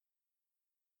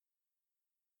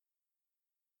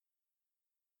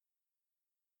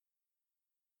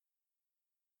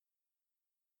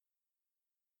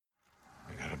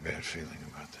bad feeling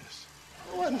about this.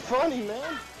 It wasn't funny,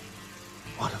 man.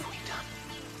 What have we done?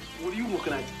 What are you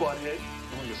looking at, butthead?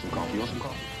 I want to get some coffee. You want some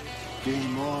coffee?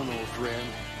 Game on, old friend.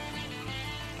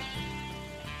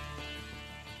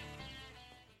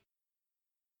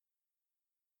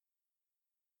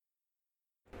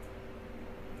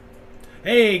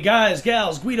 Hey guys,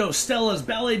 gals, Guidos, Stellas,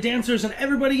 ballet dancers, and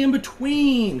everybody in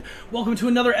between. Welcome to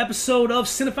another episode of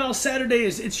Cinephile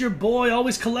Saturdays. It's your boy,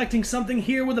 always collecting something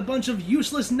here with a bunch of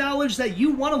useless knowledge that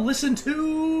you want to listen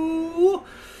to.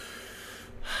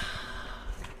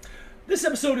 This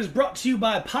episode is brought to you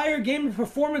by Pyre Gamer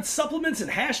Performance Supplements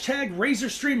and hashtag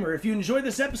RazorStreamer. If you enjoyed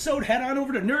this episode, head on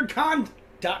over to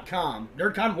nerdcon.com,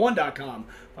 nerdcon1.com.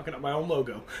 Fucking up my own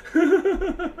logo.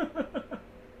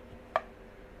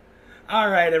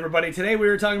 Alright, everybody, today we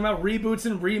were talking about reboots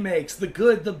and remakes, the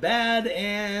good, the bad,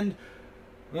 and...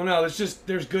 well, no,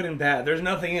 there's good and bad. There's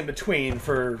nothing in between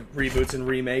for reboots and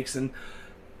remakes, and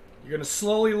you're going to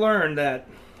slowly learn that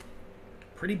I'm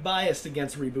pretty biased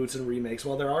against reboots and remakes.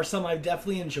 While there are some I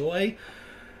definitely enjoy,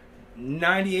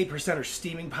 98% are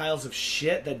steaming piles of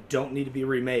shit that don't need to be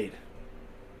remade.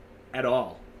 At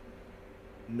all.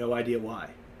 No idea why.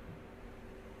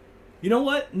 You know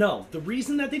what? No. The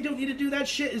reason that they don't need to do that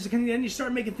shit is because then you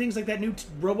start making things like that new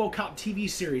RoboCop TV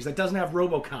series that doesn't have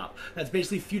RoboCop. That's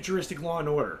basically futuristic Law and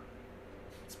Order.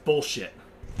 It's bullshit.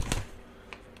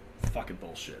 Fucking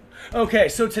bullshit. Okay,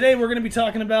 so today we're going to be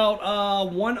talking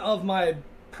about one of my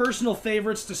personal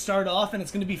favorites to start off, and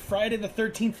it's going to be Friday the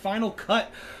 13th Final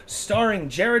Cut, starring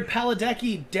Jared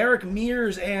Padalecki, Derek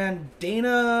Mears, and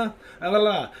Danielle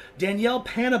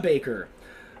Panabaker.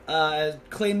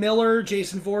 Clay Miller,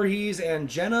 Jason Voorhees, and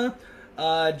Jenna.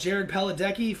 Jared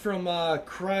Padalecki from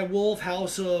Cry Wolf,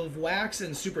 House of Wax,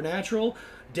 and Supernatural.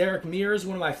 Derek Mears,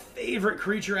 one of my favorite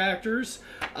creature actors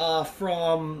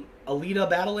from Alita,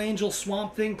 Battle Angel,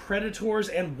 Swamp Thing, Predators,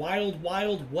 and Wild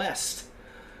Wild West.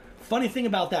 Funny thing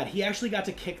about that, he actually got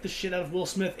to kick the shit out of Will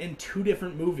Smith in 2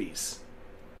 different movies.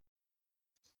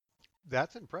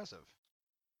 That's impressive.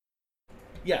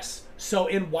 Yes. So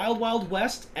in Wild Wild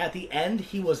West, at the end,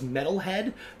 he was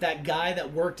Metalhead, that guy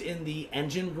that worked in the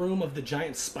engine room of the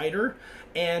giant spider.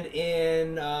 And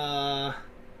in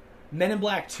Men in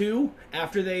Black 2,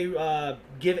 after they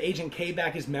give Agent K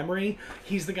back his memory,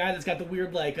 he's the guy that's got the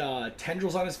weird, like,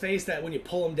 tendrils on his face that when you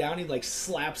pull him down, he, like,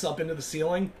 slaps up into the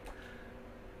ceiling.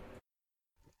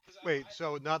 Wait,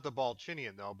 so not the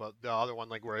Balchinian, though, but the other one,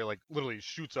 like, where he, like, literally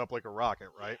shoots up like a rocket,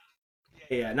 right?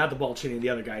 Yeah, not the Balchinian, the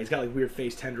other guy. He's got like weird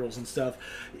face tendrils and stuff.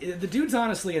 The dude's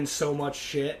honestly in so much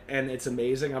shit, and it's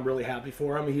amazing. I'm really happy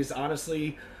for him. He's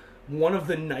honestly one of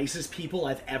the nicest people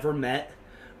I've ever met.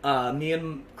 Me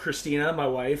and Christina, my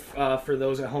wife, for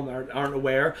those at home that aren't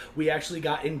aware, we actually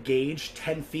got engaged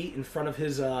 10 feet in front of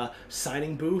his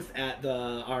signing booth at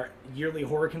our yearly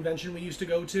horror convention we used to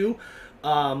go to.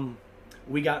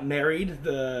 We got married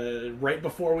right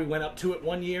before we went up to it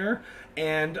one year,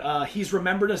 and he's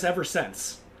remembered us ever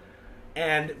since.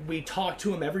 And we talk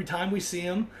to him every time we see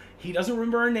him. He doesn't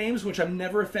remember our names, which I'm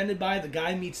never offended by. The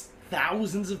guy meets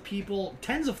thousands of people,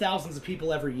 tens of thousands of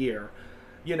people every year,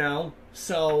 you know?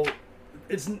 So,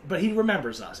 but he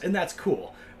remembers us, and that's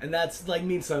cool. And that's, like,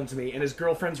 means something to me. And his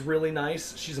girlfriend's really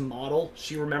nice. She's a model.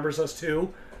 She remembers us,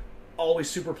 too. Always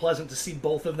super pleasant to see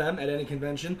both of them at any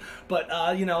convention.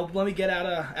 But, you know, let me get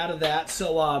out of that.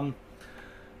 So,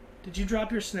 did you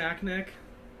drop your snack, Nick?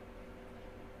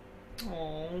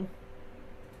 Oh.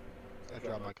 I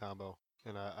dropped my combo,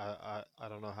 and I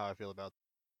don't know how I feel about it.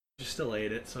 You still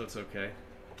ate it, so it's okay.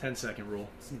 10-second rule.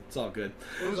 It's all good.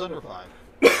 It was under 5.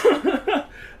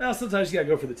 Well, sometimes you gotta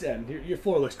go for the 10. Your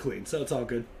floor looks clean, so it's all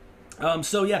good.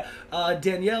 So yeah,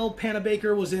 Danielle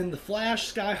Panabaker was in The Flash,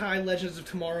 Sky High, Legends of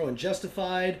Tomorrow, and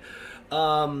Justified.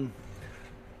 I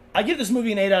give this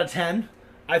movie an 8 out of 10.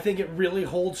 I think it really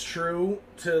holds true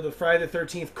to the Friday the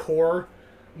 13th core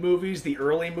movies, the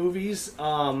early movies.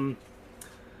 One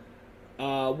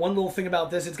little thing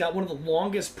about this, it's got one of the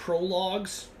longest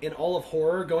prologues in all of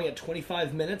horror, going at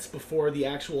 25 minutes before the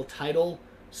actual title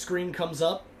screen comes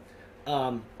up.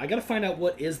 I gotta find out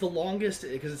what is the longest,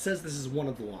 because it says this is one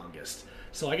of the longest.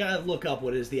 So I gotta look up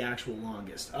what is the actual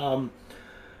longest.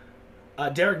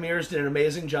 Derek Mears did an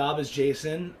amazing job as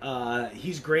Jason.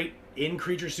 He's great in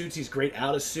creature suits. He's great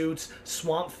out of suits.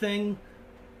 Swamp Thing,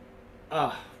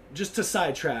 just to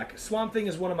sidetrack, Swamp Thing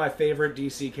is one of my favorite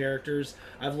DC characters.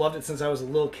 I've loved it since I was a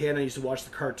little kid. I used to watch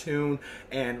the cartoon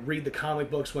and read the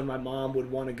comic books when my mom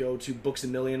would want to go to Books A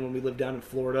Million when we lived down in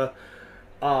Florida.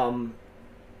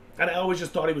 And I always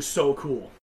just thought he was so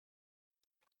cool.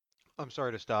 I'm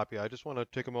sorry to stop you. I just want to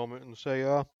take a moment and say,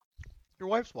 your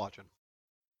wife's watching.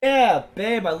 Yeah,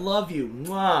 babe, I love you.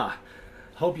 Mwah.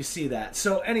 Hope you see that.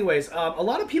 So, anyways, a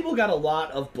lot of people got a lot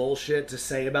of bullshit to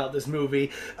say about this movie.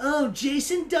 Oh,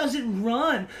 Jason doesn't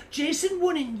run. Jason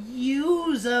wouldn't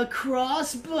use a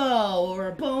crossbow or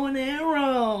a bow and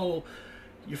arrow.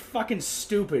 You're fucking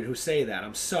stupid who say that.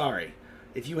 I'm sorry.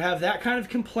 If you have that kind of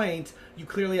complaint, you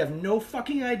clearly have no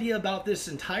fucking idea about this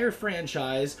entire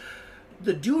franchise.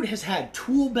 The dude has had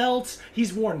tool belts,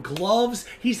 he's worn gloves,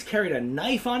 he's carried a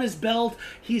knife on his belt,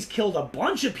 he's killed a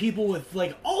bunch of people with,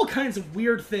 like, all kinds of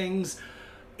weird things.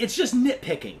 It's just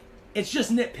nitpicking. It's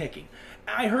just nitpicking.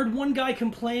 I heard one guy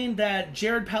complain that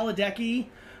Jared Padalecki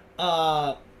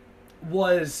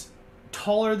was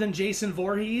taller than Jason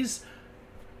Voorhees,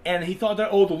 and he thought that,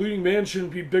 oh, the leading man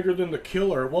shouldn't be bigger than the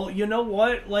killer. Well, you know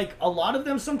what? Like, a lot of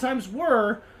them sometimes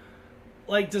were.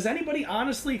 Like, does anybody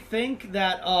honestly think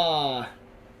that,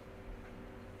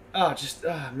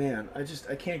 man, I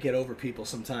can't get over people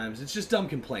sometimes. It's just dumb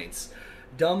complaints.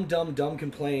 Dumb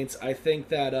complaints. I think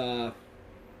that,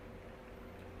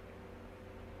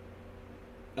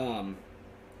 I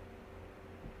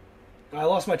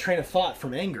lost my train of thought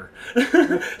from anger.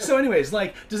 So anyways,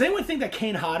 like, does anyone think that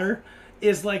Kane Hodder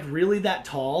is, like, really that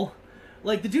tall?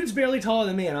 Like, the dude's barely taller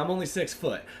than me, and I'm only 6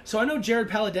 foot. So I know Jared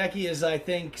Padalecki is, I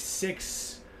think,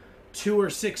 6'2" or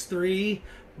 6'3",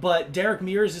 but Derek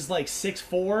Mears is, like,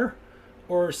 6'4"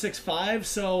 or 6'5".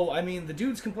 So, I mean, the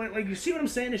dude's complaining. Like, you see what I'm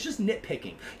saying? It's just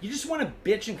nitpicking. You just want to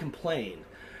bitch and complain.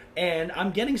 And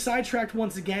I'm getting sidetracked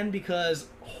once again because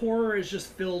horror is just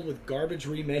filled with garbage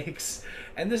remakes.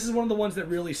 And this is one of the ones that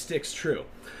really sticks true.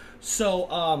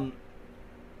 So,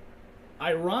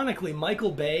 ironically, Michael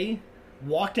Bay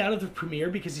walked out of the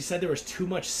premiere because he said there was too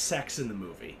much sex in the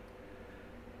movie.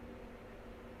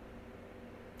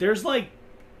 There's, like,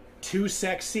 2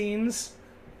 sex scenes,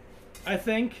 I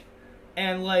think.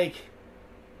 And, like,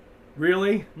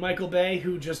 really? Michael Bay,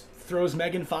 who just throws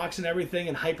Megan Fox and everything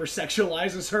and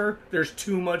hypersexualizes her? There's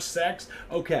too much sex?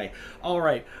 Okay.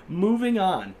 Alright. Moving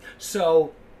on.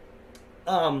 So,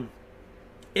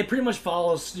 it pretty much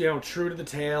follows, you know, true to the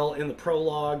tale. In the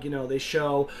prologue, you know, they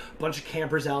show a bunch of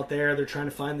campers out there. They're trying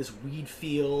to find this weed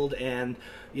field, and,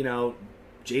 you know,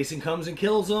 Jason comes and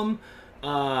kills them.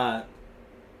 Has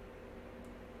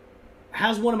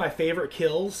one of my favorite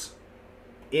kills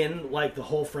in, like, the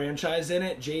whole franchise in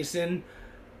it. Jason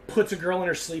puts a girl in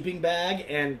her sleeping bag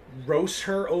and roasts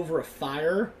her over a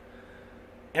fire.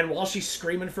 And while she's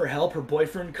screaming for help, her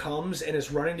boyfriend comes and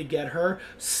is running to get her,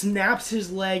 snaps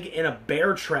his leg in a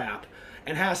bear trap,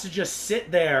 and has to just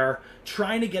sit there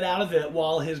trying to get out of it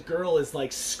while his girl is,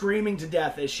 like, screaming to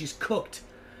death as she's cooked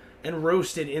and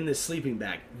roasted in this sleeping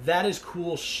bag. That is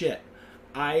cool shit.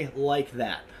 I like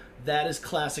that. That is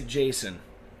classic Jason.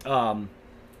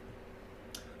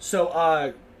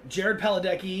 So Jared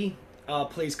Padalecki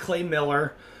plays Clay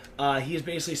Miller. He is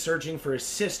basically searching for his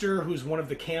sister, who's one of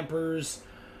the campers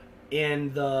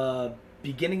in the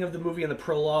beginning of the movie, in the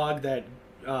prologue, that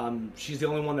she's the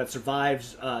only one that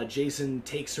survives. Jason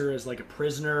takes her as, like, a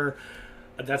prisoner.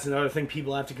 That's another thing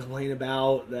people have to complain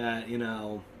about, that, you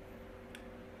know,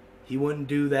 he wouldn't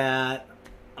do that.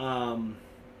 And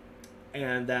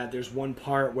that there's one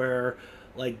part where,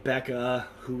 like, Becca,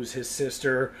 who's his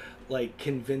sister, like,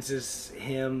 convinces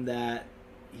him that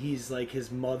he's, like,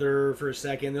 his mother for a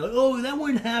second. They're like, oh, that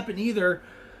wouldn't happen either.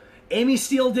 Amy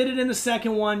Steele did it in the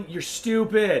second one. You're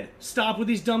stupid. Stop with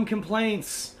these dumb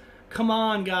complaints. Come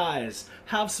on, guys.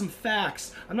 Have some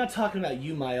facts. I'm not talking about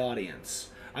you, my audience.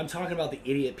 I'm talking about the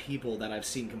idiot people that I've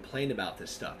seen complain about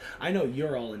this stuff. I know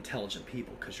you're all intelligent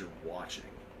people because you're watching.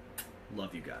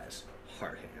 Love you guys.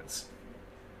 Heart hands.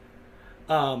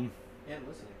 And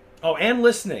listening. Oh, and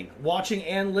listening. Watching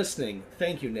and listening.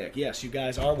 Thank you, Nick. Yes, you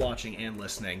guys are watching and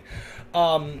listening.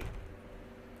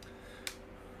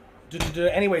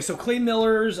 Anyway, so Clay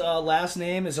Miller's last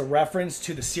name is a reference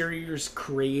to the series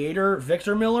creator,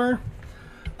 Victor Miller,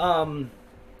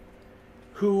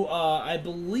 who I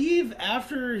believe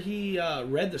after he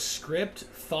read the script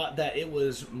thought that it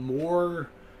was more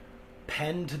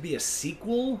penned to be a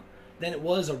sequel than it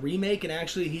was a remake, and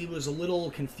actually he was a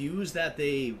little confused that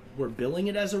they were billing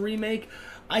it as a remake.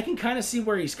 I can kind of see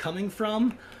where he's coming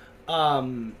from,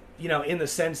 you know, in the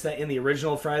sense that in the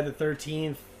original Friday the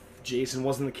 13th, Jason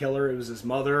wasn't the killer, it was his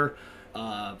mother.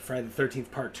 Friday the 13th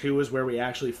Part 2 is where we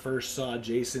actually first saw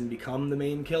Jason become the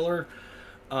main killer.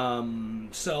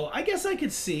 So I guess I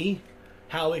could see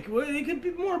how it could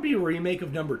be a remake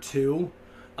of number 2.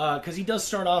 Because he does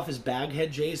start off as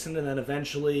Baghead Jason, and then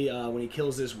eventually, when he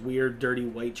kills this weird, dirty,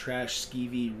 white trash,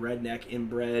 skeevy, redneck,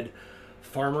 inbred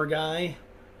farmer guy.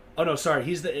 Oh no, sorry,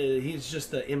 he's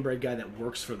just the inbred guy that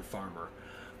works for the farmer.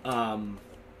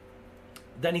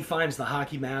 Then he finds the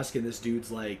hockey mask, and this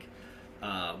dude's like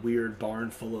weird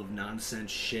barn full of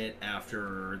nonsense shit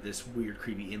after this weird,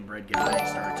 creepy inbred guy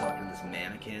started talking to this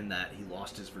mannequin that he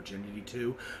lost his virginity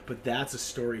to. But that's a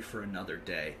story for another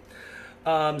day.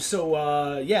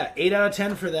 Yeah, 8 out of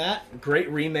 10 for that. Great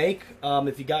remake.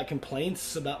 If you got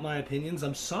complaints about my opinions,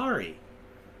 I'm sorry.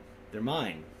 They're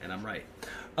mine, and I'm right.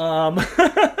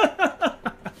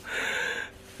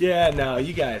 Yeah, no,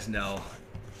 you guys know.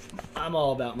 I'm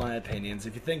all about my opinions.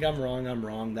 If you think I'm wrong, I'm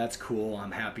wrong. That's cool.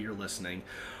 I'm happy you're listening.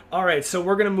 All right, so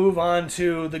we're going to move on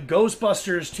to the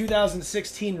Ghostbusters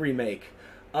 2016 remake.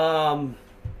 I'm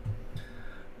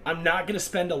not going to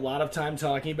spend a lot of time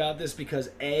talking about this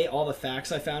because A, all the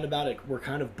facts I found about it were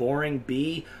kind of boring.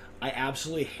 B, I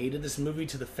absolutely hated this movie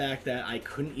to the fact that I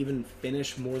couldn't even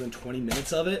finish more than 20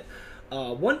 minutes of it.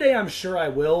 One day I'm sure I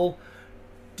will.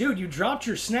 Dude, you dropped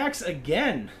your snacks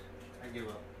again. I give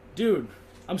up. Dude,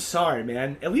 I'm sorry,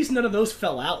 man. At least none of those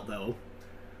fell out, though.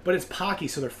 But it's Pocky,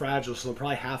 so they're fragile, so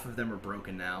probably half of them are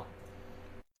broken now.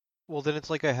 Well, then it's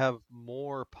like I have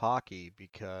more Pocky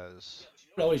because...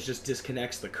 It always just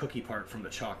disconnects the cookie part from the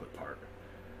chocolate part.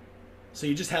 So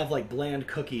you just have, like, bland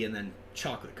cookie and then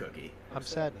chocolate cookie. I'm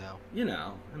sad now. You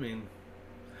know, I mean...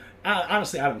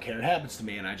 honestly, I don't care. It happens to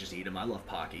me, and I just eat them. I love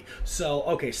Pocky. So,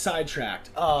 okay, sidetracked.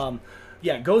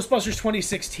 Yeah, Ghostbusters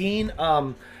 2016.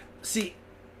 See,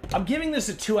 I'm giving this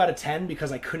a 2 out of 10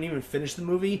 because I couldn't even finish the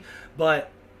movie,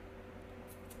 but...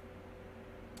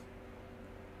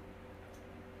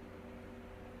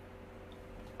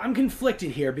 I'm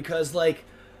conflicted here because, like,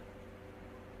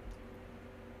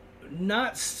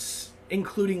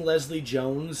 including Leslie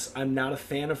Jones, I'm not a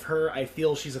fan of her. I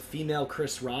feel she's a female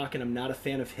Chris Rock, and I'm not a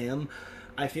fan of him.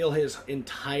 I feel his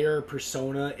entire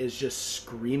persona is just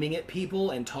screaming at people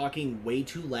and talking way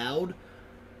too loud,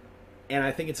 and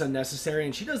I think it's unnecessary.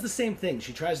 And she does the same thing.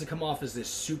 She tries to come off as this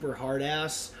super hard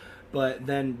ass, but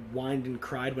then whined and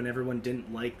cried when everyone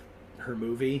didn't like her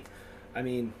movie. I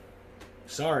mean...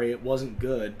 Sorry, it wasn't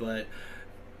good, but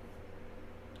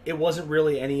it wasn't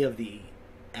really any of the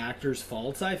actors'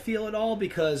 faults, I feel, at all,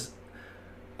 because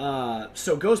so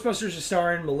Ghostbusters is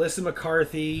starring Melissa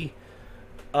McCarthy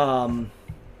as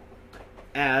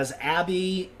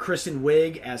Abby, Kristen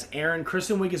Wiig as Erin.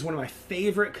 Kristen Wiig is one of my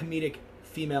favorite comedic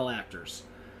female actors.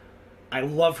 I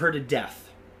love her to death.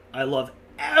 I love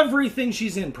everything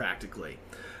she's in, practically.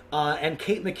 And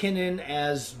Kate McKinnon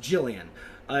as Jillian.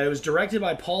 It was directed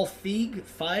by Paul Feig.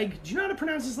 Feig. Do you know how to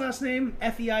pronounce his last name?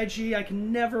 F-E-I-G? I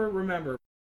can never remember.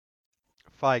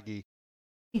 Feige.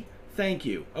 Thank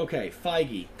you. Okay,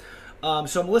 Feige.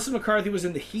 So Melissa McCarthy was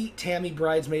in The Heat, Tammy,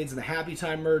 Bridesmaids, and The Happy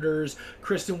Time Murders.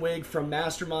 Kristen Wiig from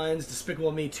Masterminds,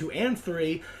 Despicable Me 2 and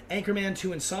 3. Anchorman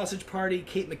 2 and Sausage Party.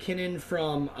 Kate McKinnon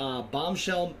from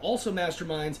Bombshell, also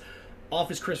Masterminds.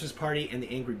 Office Christmas Party, and The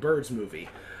Angry Birds movie.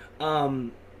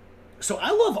 So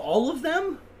I love all of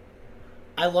them.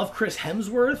 I love Chris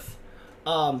Hemsworth.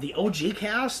 The OG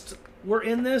cast were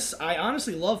in this. I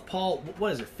honestly love Paul...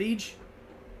 What is it, Feige?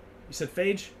 You said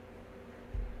Feige?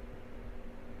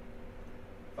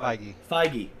 Feige.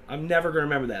 Feige. I'm never going to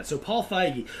remember that. So Paul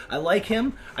Feige. I like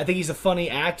him. I think he's a funny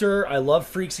actor. I love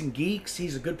Freaks and Geeks.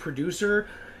 He's a good producer.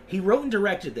 He wrote and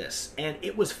directed this, and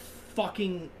it was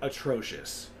fucking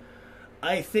atrocious.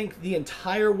 I think the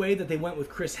entire way that they went with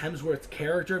Chris Hemsworth's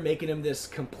character, making him this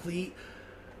complete...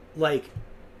 like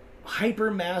hyper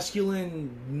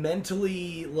masculine,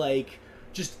 mentally like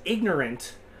just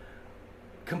ignorant,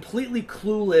 completely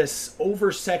clueless,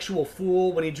 over sexual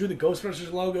fool. When he drew the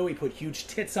Ghostbusters logo, he put huge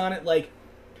tits on it. Like,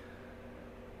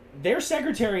 their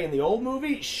secretary in the old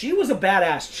movie, she was a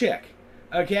badass chick.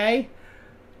 Okay?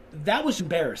 That was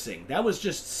embarrassing. That was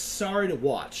just sorry to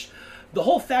watch. The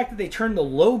whole fact that they turned the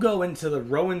logo into the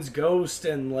Rowan's ghost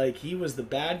and like he was the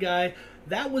bad guy,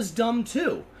 that was dumb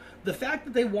too. The fact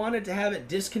that they wanted to have it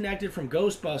disconnected from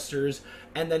Ghostbusters,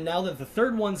 and then now that the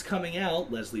third one's coming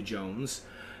out, Leslie Jones,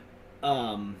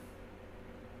 I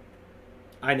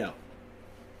know.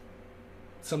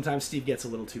 Sometimes Steve gets a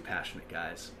little too passionate,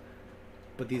 guys.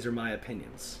 But these are my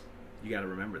opinions. You gotta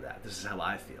remember that. This is how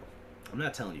I feel. I'm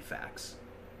not telling you facts.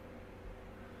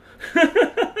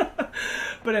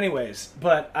 But anyways,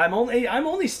 I'm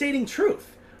only stating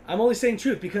truth. I'm only stating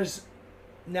truth because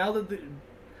now that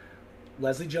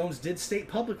Leslie Jones did state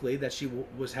publicly that she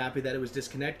was happy that it was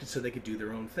disconnected so they could do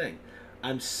their own thing.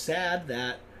 I'm sad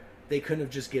that they couldn't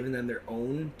have just given them their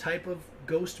own type of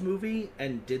ghost movie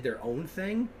and did their own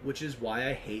thing, which is why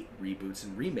I hate reboots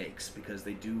and remakes, because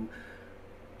they do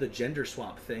the gender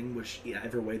swap thing, which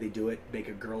either way they do it, make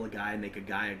a girl a guy, make a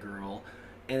guy a girl,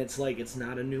 and it's like, it's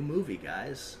not a new movie,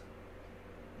 guys.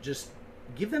 Just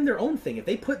give them their own thing. If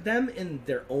they put them in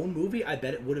their own movie, I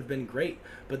bet it would have been great.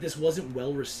 But this wasn't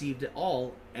well received at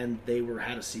all, and they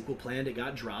had a sequel planned. It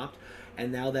got dropped,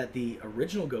 and now that the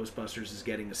original Ghostbusters is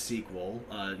getting a sequel,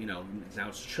 now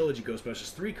it's a trilogy,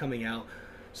 Ghostbusters 3 coming out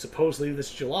supposedly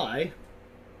this July,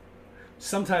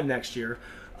 sometime next year,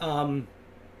 and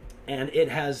it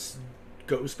has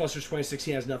Ghostbusters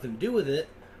 2016 has nothing to do with it.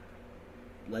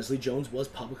 Leslie Jones was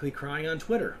publicly crying on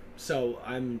Twitter. So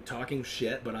I'm talking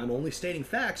shit, but I'm only stating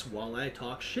facts while I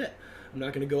talk shit. I'm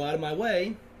not going to go out of my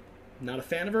way. I'm not a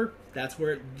fan of her. That's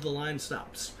where the line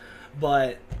stops.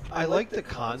 But I like the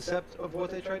concept of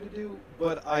what they tried to do,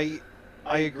 but I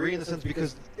agree in the sense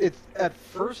because at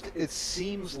first it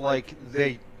seems like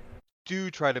they do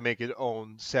try to make its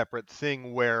own separate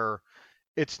thing where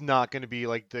it's not going to be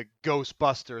like the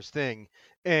Ghostbusters thing,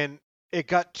 and it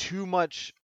got too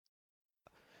much.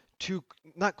 Too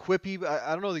not quippy,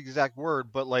 I don't know the exact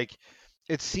word, but like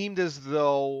it seemed as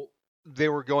though they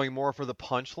were going more for the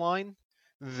punchline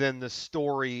than the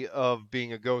story of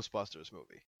being a Ghostbusters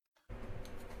movie.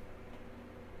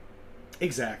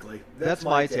 exactly. That's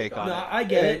my take on it. I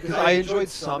get it. Because I enjoyed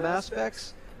some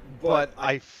aspects, but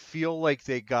I feel like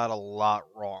they got a lot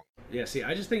wrong. Yeah, see,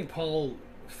 I just think Paul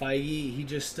Feige, he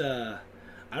just I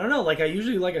don't know, like I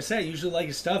usually like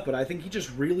his stuff, but I think he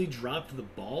just really dropped the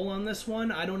ball on this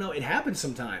one. I don't know, it happens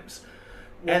sometimes.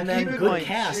 Well, and then keep in good mind,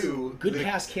 cast too,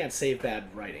 cast can't save bad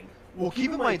writing. Well,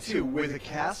 keep in mind too, with a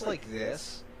cast like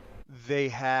this, they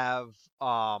have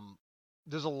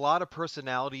there's a lot of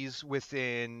personalities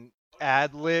within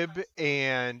ad lib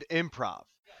and improv.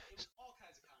 All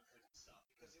kinds of conflict and stuff,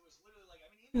 because it was literally like,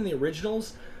 even in the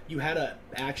originals, you had a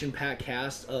action-packed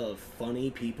cast of funny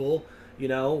people,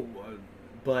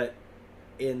 but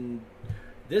in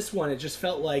this one, it just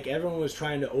felt like everyone was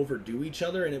trying to overdo each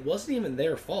other, and it wasn't even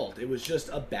their fault. It was just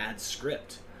a bad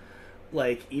script.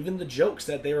 Like, even the jokes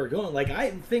that they were going, like,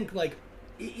 I think, like,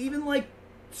 even, like,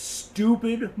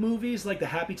 stupid movies, like the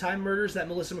Happy Time Murders that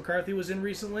Melissa McCarthy was in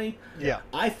recently,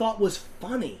 I thought was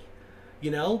funny,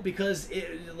 because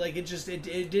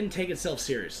it didn't take itself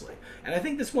seriously. And I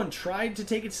think this one tried to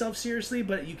take itself seriously,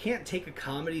 but you can't take a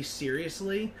comedy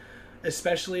seriously,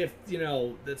 especially if,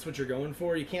 that's what you're going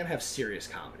for. You can't have serious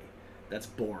comedy. That's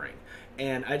boring.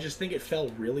 And I just think it fell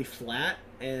really flat,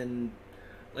 and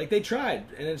like they tried,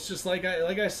 and it's just like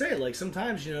I say, like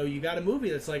sometimes you got a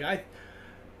movie that's like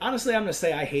honestly I'm gonna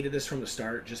say I hated this from the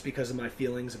start just because of my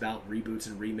feelings about reboots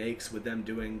and remakes with them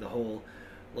doing the whole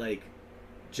like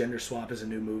gender swap as a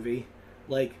new movie.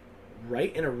 Like,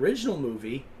 write an original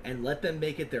movie and let them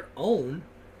make it their own,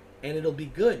 and it'll be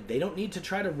good. They don't need to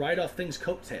try to write off things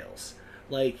coattails.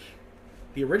 Like,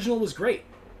 the original was great.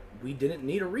 We didn't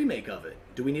need a remake of it.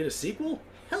 Do we need a sequel?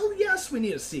 Hell yes, we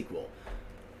need a sequel.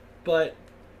 But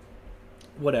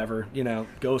whatever,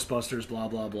 Ghostbusters, blah,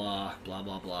 blah, blah, blah,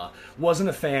 blah, blah. Wasn't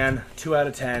a fan, 2 out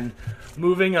of 10.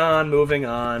 Moving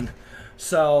on.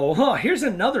 So, here's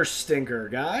another stinker,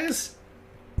 guys.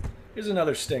 Here's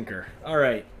another stinker. All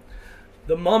right.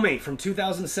 The Mummy from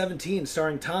 2017,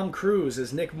 starring Tom Cruise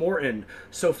as Nick Morton,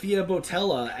 Sophia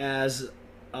Boutella as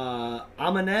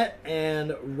Amanette,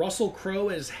 and Russell Crowe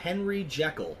as Henry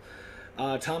Jekyll.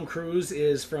 Tom Cruise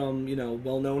is well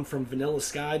known from Vanilla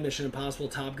Sky, Mission Impossible,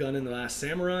 Top Gun, and The Last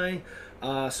Samurai.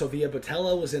 Sophia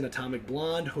Boutella was in Atomic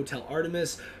Blonde, Hotel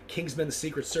Artemis, Kingsman: The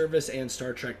Secret Service, and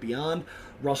Star Trek Beyond.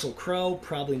 Russell Crowe,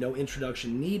 probably no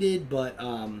introduction needed, but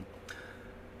I'm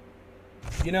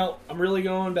really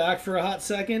going back for a hot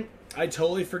second. I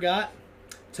totally forgot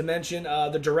to mention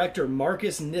the director,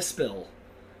 Marcus Nispel,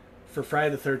 for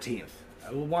Friday the 13th.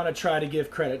 I want to try to give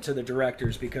credit to the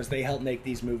directors because they helped make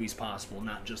these movies possible,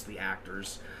 not just the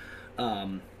actors.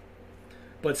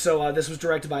 This was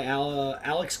directed by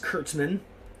Alex Kurtzman,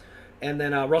 and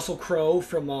then Russell Crowe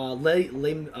from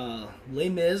Les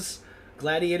Mis,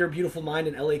 Gladiator, Beautiful Mind,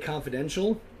 and L.A.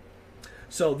 Confidential.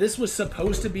 So this was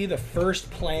supposed to be the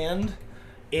first planned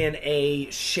in a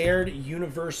shared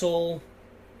Universal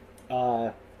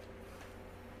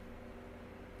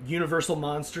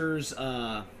Monsters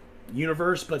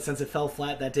universe, but since it fell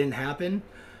flat, that didn't happen.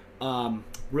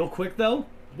 Real quick though,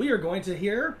 we are going to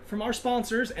hear from our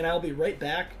sponsors, and I'll be right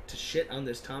back to shit on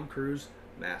this Tom Cruise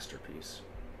masterpiece.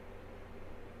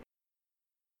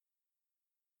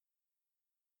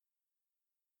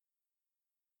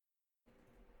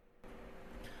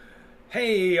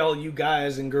 Hey, all you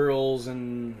guys and girls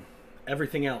and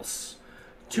everything else.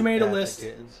 Too many to list.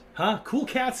 Huh? Cool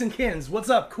cats and kittens. What's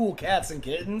up, cool cats and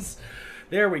kittens?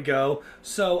 There we go.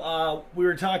 So, we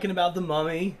were talking about The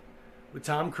Mummy with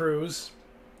Tom Cruise.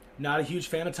 Not a huge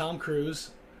fan of Tom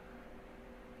Cruise.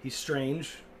 He's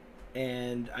strange,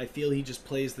 and I feel he just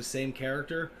plays the same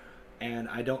character and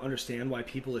I don't understand why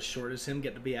people as short as him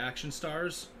get to be action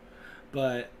stars,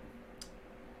 but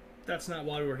that's not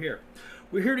why we're here.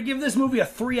 We're here to give this movie a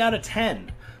 3 out of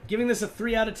 10. Giving this a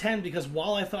 3 out of 10 because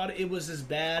while I thought it was as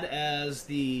bad as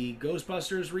the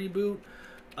Ghostbusters reboot,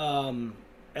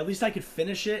 at least I could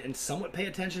finish it and somewhat pay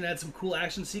attention. It had some cool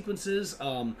action sequences.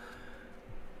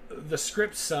 The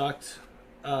script sucked.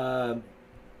 Alex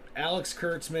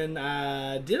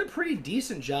Kurtzman did a pretty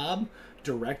decent job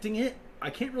directing it. I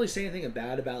can't really say anything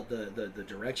bad about the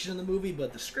direction of the movie,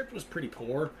 but the script was pretty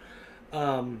poor.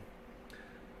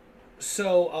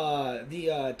 So the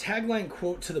tagline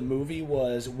quote to the movie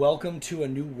was "Welcome to a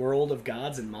new world of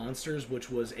gods and monsters,"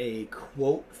 which was a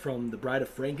quote from the Bride of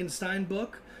Frankenstein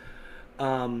book.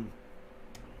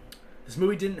 This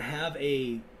movie didn't have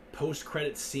a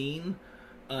post-credit scene,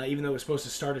 even though it was supposed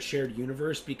to start a shared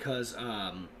universe, because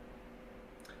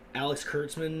Alex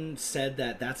Kurtzman said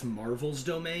that that's Marvel's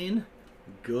domain.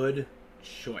 Good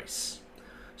choice.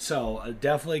 So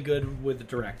definitely good with the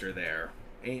director there.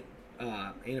 Ain't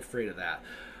afraid of that.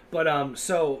 But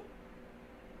so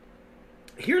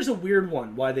here's a weird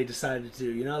one why they decided to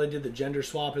do. You know how they did the gender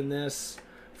swap in this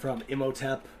from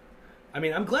Imhotep? I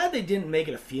mean, I'm glad they didn't make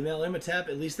it a female Imhotep.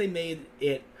 At least they made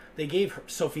it. They gave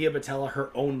Sophia Boutella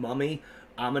her own mummy,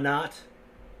 Amenet.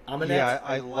 Yeah,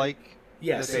 I like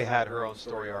Yes. that they had her own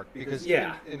story arc because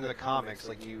Yeah. in the comics,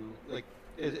 it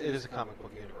is a comic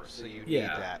book universe, so you need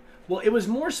Yeah. that. Well, it was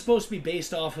more supposed to be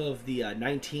based off of the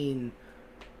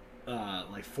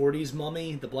 40s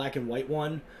mummy, the black and white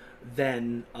one,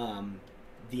 than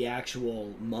the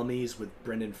actual mummies with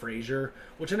Brendan Fraser,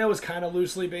 which I know is kind of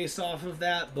loosely based off of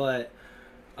that, but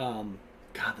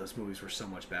God, those movies were so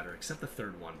much better, except the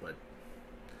third one. But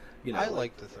you know, I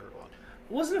liked the third one.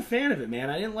 wasn't a fan of it, man.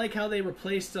 I didn't like how they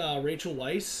replaced Rachel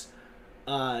Weisz.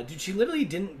 Dude, she literally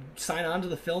didn't sign on to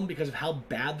the film because of how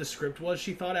bad the script was,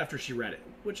 she thought, after she read it,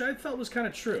 which I felt was kind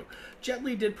of true. Jet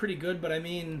Li did pretty good, but I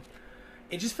mean,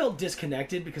 it just felt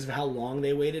disconnected because of how long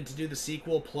they waited to do the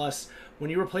sequel. Plus, when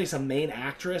you replace a main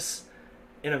actress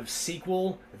in a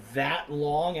sequel that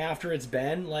long after it's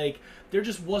been, like, there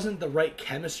just wasn't the right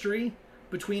chemistry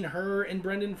between her and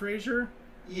Brendan Fraser.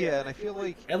 Yeah, and I feel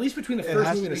like At least between the it first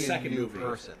has movie to and the be second a new movie.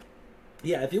 person.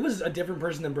 Yeah, if it was a different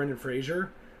person than Brendan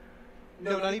Fraser.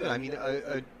 No, not even. I mean,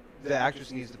 the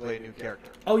actress needs to play a new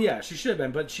character. Oh yeah, she should have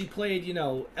been, but she played,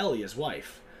 Ellie, his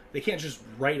wife. They can't just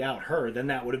write out her, then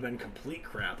that would have been complete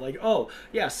crap. Like, oh,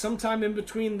 yeah, sometime in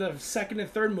between the second and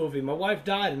third movie, my wife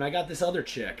died and I got this other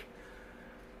chick.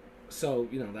 So,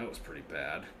 that was pretty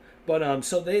bad. But,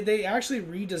 so they actually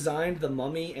redesigned the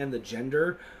mummy and the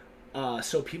gender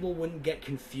so people wouldn't get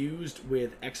confused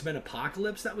with X-Men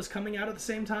Apocalypse that was coming out at the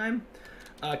same time.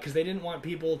 Because they didn't want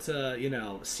people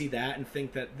to, see that and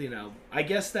think that, I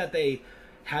guess that they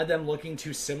had them looking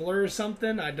too similar or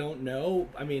something. I don't know.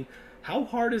 I mean, how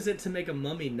hard is it to make a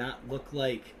mummy not look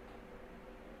like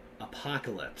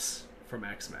Apocalypse from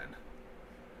X-Men?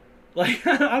 Like,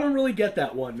 I don't really get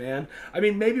that one, man. I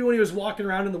mean, maybe when he was walking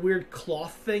around in the weird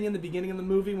cloth thing in the beginning of the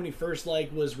movie when he first,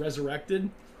 was resurrected.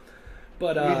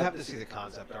 But, We'd have to see the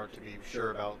concept art to be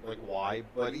sure about, why.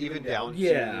 But even down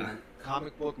to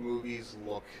comic book movies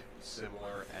look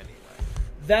similar anyway.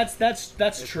 That's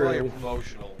It's true. probably a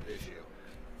promotional issue.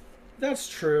 That's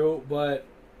true, but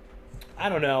I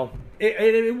don't know.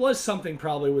 It was something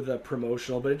probably with the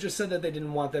promotional, but it just said that they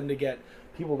didn't want them to get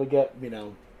people to get,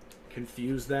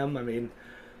 confuse them. I mean,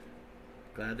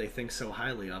 glad they think so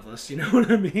highly of us, you know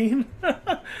what I mean?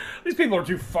 These people are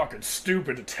too fucking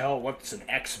stupid to tell what's an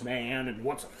X-Man and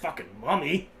what's a fucking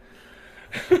mummy.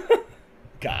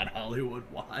 God, Hollywood,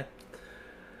 why?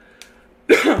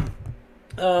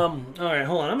 Alright,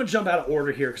 hold on. I'm gonna jump out of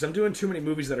order here because I'm doing too many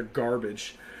movies that are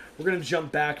garbage. We're gonna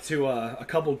jump back to a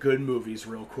couple good movies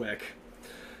real quick.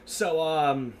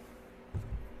 So,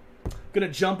 gonna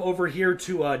jump over here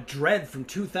to Dredd from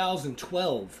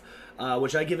 2012,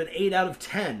 which I give an 8 out of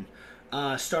 10.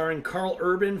 Starring Carl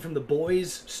Urban from The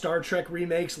Boys, Star Trek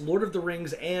remakes, Lord of the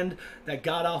Rings, and that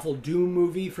god-awful Doom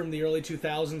movie from the early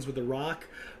 2000s with The Rock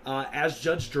as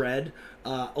Judge Dredd.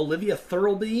 Olivia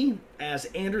Thirlby as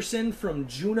Anderson from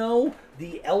Juno,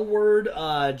 The L Word,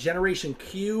 Generation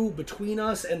Q, Between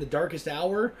Us, and The Darkest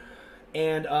Hour.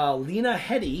 And Lena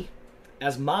Headey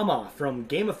as Mama from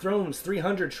Game of Thrones,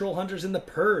 300, Troll Hunters, and The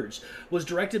Purge. Was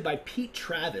directed by Pete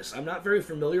Travis. I'm not very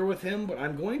familiar with him, but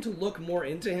I'm going to look more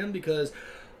into him because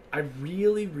I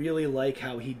really, really like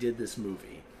how he did this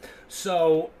movie.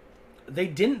 So, they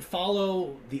didn't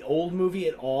follow the old movie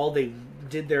at all. They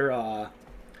did their...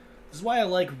 this is why I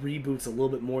like reboots a little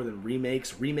bit more than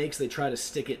remakes. Remakes, they try to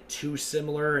stick it too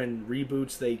similar, and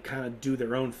reboots, they kind of do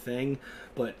their own thing,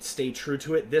 but stay true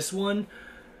to it. This one...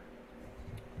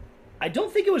 I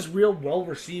don't think it was real well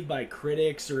received by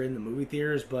critics or in the movie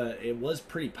theaters, but it was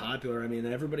pretty popular. I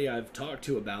mean, everybody I've talked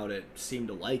to about it seemed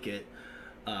to like it,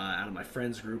 out of my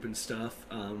friends group and stuff.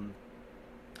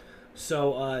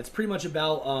 So it's pretty much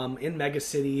about in Mega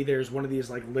City. There's one of these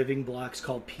like living blocks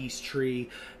called Peachtree,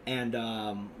 and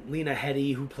Lena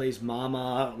Headey, who plays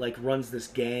Mama, like runs this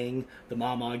gang, the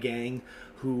Mama Gang,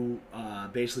 who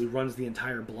basically runs the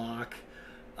entire block.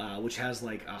 Which has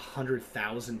like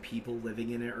 100,000 people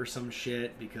living in it or some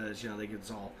shit, because, you know,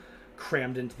 it's all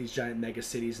crammed into these giant mega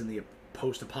cities in the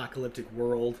post-apocalyptic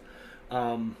world.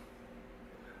 And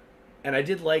I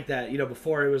did like that, you know,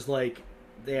 before it was like,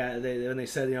 when they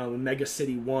said, you know, in Mega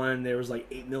City 1, there was like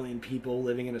 8 million people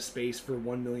living in a space for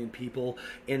 1 million people.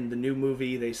 In the new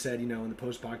movie, they said, you know, in the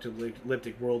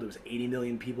post-apocalyptic world, it was 80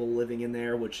 million people living in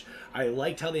there, which I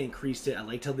liked how they increased it. I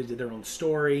liked how they did their own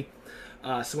story.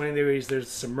 So anyways, there's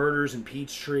some murders in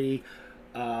Peachtree.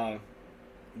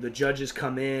 The judges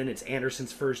come in. It's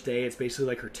Anderson's first day. It's basically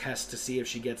like her test to see if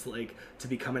she gets like to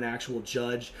become an actual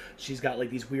judge. She's got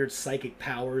like these weird psychic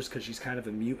powers because she's kind of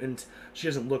a mutant. She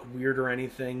doesn't look weird or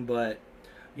anything, but,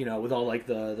 you know, with all like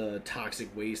the toxic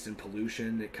waste and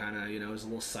pollution, it kind of, you know, is a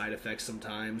little side effects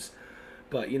sometimes.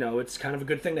 But, you know, it's kind of a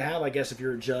good thing to have, I guess, if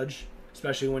you're a judge,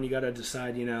 especially when you got to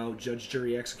decide, you know, judge,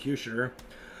 jury, executioner.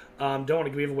 Don't want to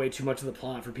give away too much of the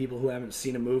plot for people who haven't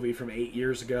seen a movie from 8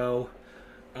 years ago,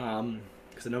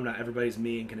 because I know not everybody's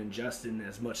me and can ingest in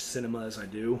as much cinema as I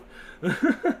do.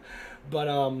 But,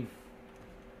 oh,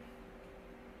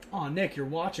 Nick, you're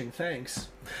watching. Thanks.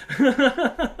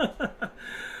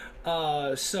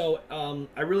 So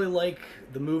I really like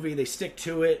the movie. They stick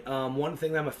to it. One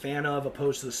thing that I'm a fan of,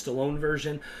 opposed to the Stallone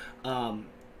version,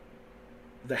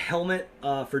 the helmet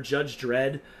for Judge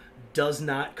Dredd does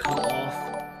not come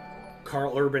off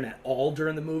Karl Urban at all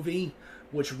during the movie,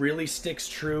 which really sticks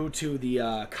true to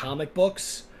the comic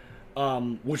books,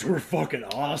 which were fucking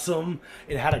awesome.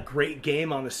 It had a great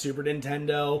game on the Super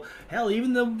Nintendo. Hell,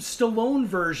 even the Stallone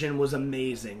version was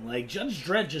amazing. Like, Judge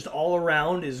Dredd just all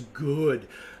around is good.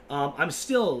 I'm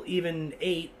still, even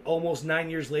 8, almost 9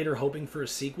 years later, hoping for a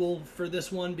sequel for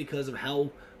this one because of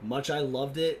how much I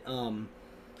loved it.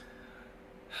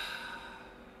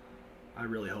 I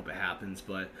really hope it happens,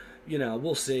 but, you know,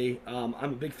 we'll see. I'm a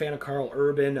big fan of Karl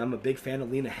Urban. I'm a big fan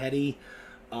of Lena Headey.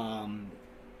 Well,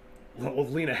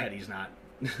 Lena Headey's not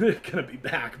gonna be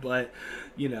back, but,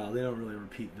 you know, they don't really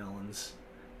repeat villains.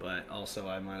 But also,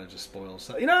 I might have just spoiled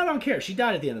something. You know, I don't care. She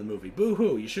died at the end of the movie.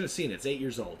 Boo-hoo. You should have seen it. It's 8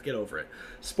 years old. Get over it.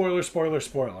 Spoiler, spoiler,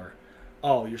 spoiler.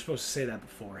 Oh, you're supposed to say that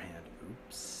beforehand.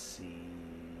 Oopsie.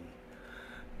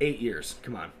 8 years.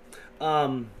 Come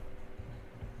on.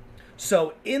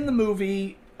 So, in the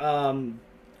movie, they got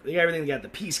everything. They got the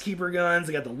Peacekeeper guns.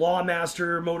 They got the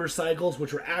Lawmaster motorcycles,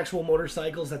 which were actual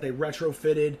motorcycles that they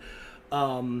retrofitted.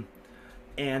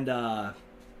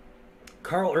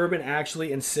 Karl Urban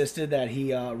actually insisted that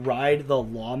he ride the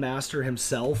Lawmaster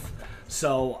himself.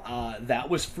 So that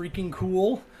was freaking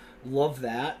cool. Love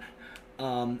that.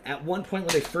 At one point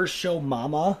when they first show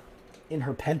Mama in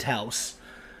her penthouse,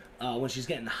 when she's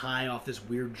getting high off this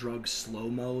weird drug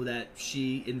slow-mo that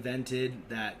she invented,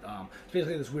 that it's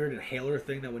basically this weird inhaler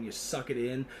thing that when you suck it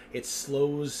in, it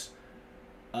slows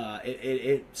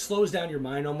it slows down your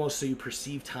mind almost, so you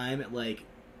perceive time at like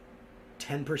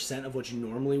 10% of what you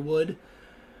normally would.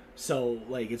 So,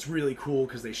 like, it's really cool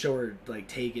because they show her, like,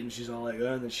 take it, and she's all like,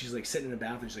 and then she's, like, sitting in the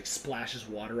bathroom, she, like, splashes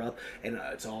water up, and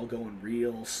it's all going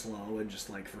real slow and just,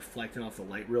 like, reflecting off the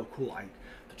light real cool.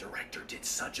 The director did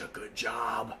such a good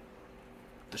job.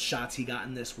 The shots he got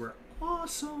in this were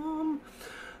awesome.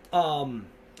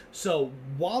 So,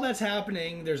 while that's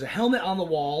happening, there's a helmet on the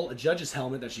wall, a judge's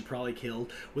helmet that she probably killed,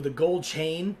 with a gold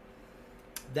chain.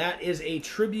 That is a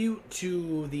tribute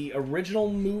to the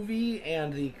original movie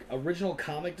and the original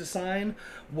comic design,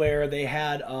 where they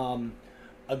had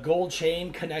a gold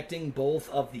chain connecting both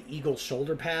of the eagle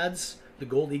shoulder pads, the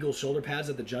gold eagle shoulder pads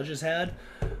that the judges had.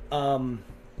 You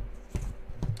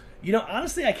know,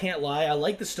 honestly, I can't lie. I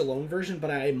like the Stallone version,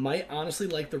 but I might honestly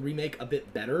like the remake a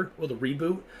bit better, or the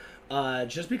reboot,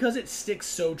 just because it sticks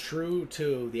so true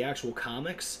to the actual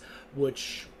comics,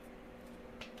 which...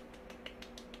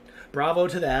 Bravo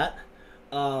to that.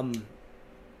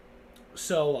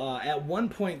 So at one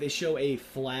point they show a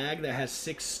flag that has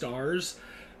 6 stars,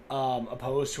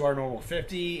 opposed to our normal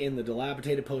 50 in the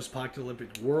dilapidated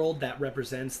post-apocalyptic world. That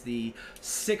represents the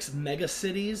 6 mega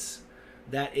cities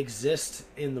that exist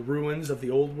in the ruins of the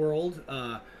old world.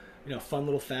 You know, fun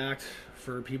little fact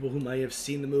for people who might have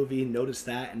seen the movie, noticed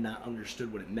that and not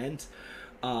understood what it meant.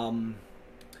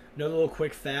 Another little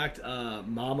quick fact,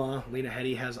 Mama, Lena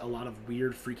Headey, has a lot of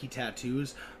weird, freaky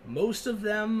tattoos. Most of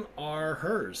them are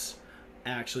hers.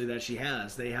 actually, that she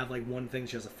has. They have like one thing,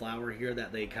 she has a flower here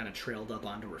that they kind of trailed up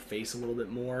onto her face a little bit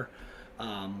more, you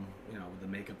know, with the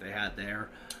makeup they had there.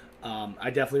 I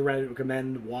definitely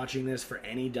recommend watching this for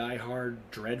any diehard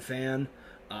Dredd fan.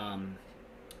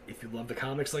 If you love the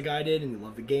comics like I did, and you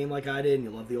love the game like I did, and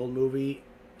you love the old movie,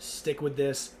 stick with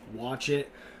this, watch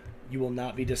it. You will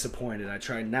not be disappointed. I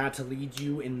try not to lead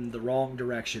you in the wrong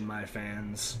direction, my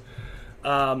fans.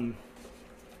 So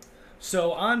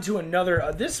on to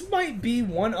another. This might be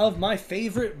one of my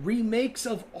favorite remakes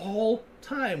of all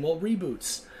time. Well,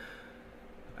 reboots.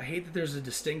 I hate that there's a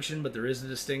distinction, but there is a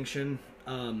distinction.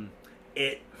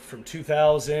 It from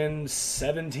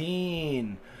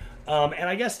 2017. And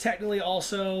I guess technically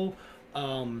also,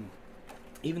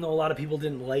 even though a lot of people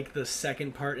didn't like the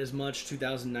second part as much,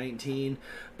 2019,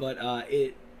 but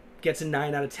it gets a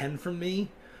 9 out of 10 from me.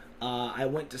 I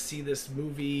went to see this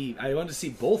movie. I went to see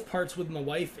both parts with my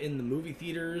wife in the movie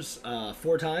theaters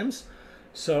 4 times.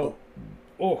 So,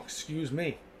 excuse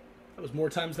me. That was more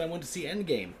times than I went to see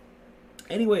Endgame.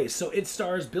 Anyways, so it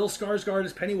stars Bill Skarsgård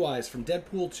as Pennywise from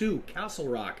Deadpool 2, Castle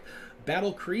Rock,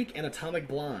 Battle Creek, and Atomic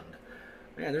Blonde.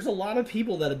 Man, there's a lot of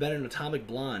people that have been in Atomic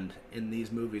Blonde in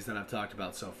these movies that I've talked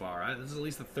about so far. This is at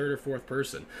least the 3rd or 4th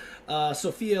person.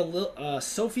 Sophia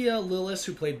Lillis,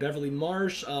 who played Beverly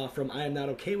Marsh from I Am Not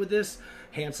Okay With This,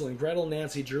 Hansel and Gretel,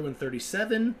 Nancy Drew in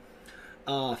 37.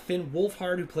 Finn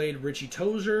Wolfhard, who played Richie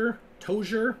Tozier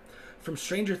from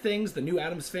Stranger Things, The New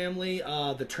Addams Family,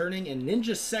 The Turning, and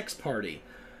Ninja Sex Party.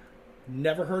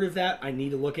 Never heard of that. I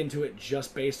need to look into it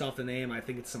just based off the name. I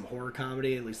think it's some horror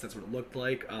comedy. At least that's what it looked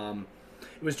like.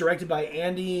 It was directed by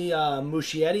Andy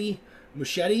Muschietti.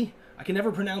 I can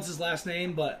never pronounce his last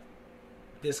name, but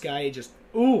this guy just...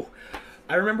 Ooh!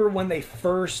 I remember when they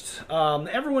first...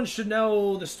 everyone should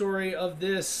know the story of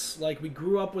this. Like, we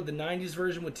grew up with the 90s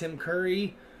version with Tim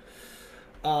Curry.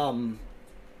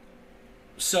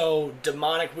 So,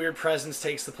 demonic weird presence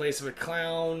takes the place of a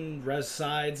clown,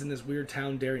 resides in this weird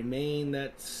town, Derry, Maine,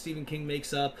 that Stephen King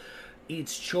makes up,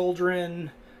 eats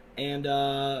children... And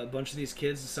a bunch of these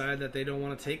kids decide that they don't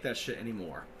want to take that shit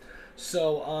anymore.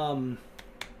 So,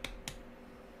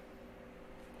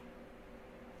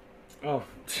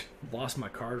 lost my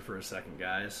card for a second,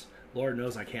 guys. Lord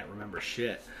knows I can't remember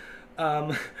shit.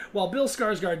 While Bill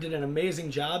Skarsgård did an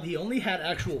amazing job, he only had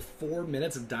actual 4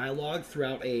 minutes of dialogue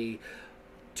throughout a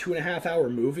 2.5-hour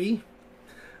movie.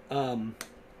 I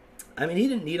mean, he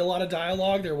didn't need a lot of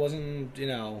dialogue. There wasn't, you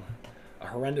know... a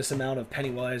horrendous amount of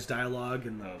Pennywise dialogue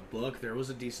in the book. There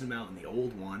was a decent amount in the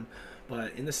old one.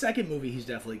 But in the second movie, he's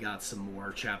definitely got some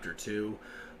more, Chapter 2.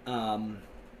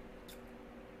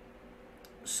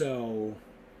 So,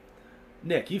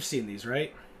 Nick, you've seen these,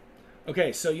 right?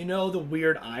 Okay, so you know the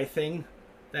weird eye thing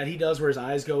that he does where his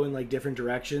eyes go in, like, different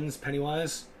directions,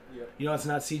 Pennywise? Yep. You know it's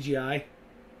not CGI?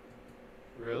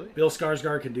 Really? Bill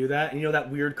Skarsgård can do that. And you know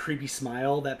that weird, creepy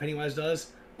smile that Pennywise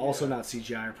does? Also not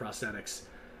CGI or prosthetics.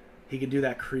 He can do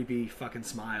that creepy fucking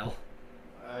smile.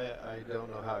 I don't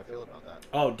know how I feel about that.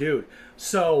 Oh, dude.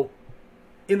 So,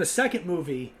 in the second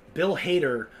movie, Bill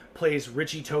Hader plays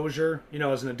Richie Tozier, you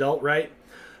know, as an adult, right?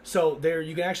 So, there,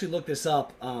 you can actually look this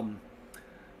up.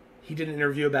 He did an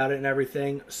interview about it and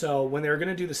everything. So, when they were going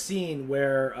to do the scene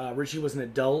where Richie was an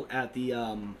adult at the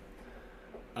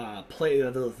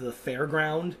the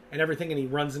fairground and everything, and he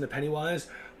runs into Pennywise,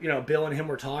 you know, Bill and him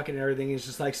were talking and everything. He's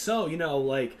just like, so, you know,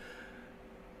 like...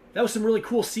 that was some really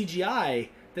cool CGI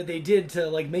that they did to,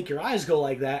 like, make your eyes go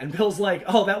like that. And Bill's like,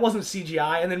 oh, that wasn't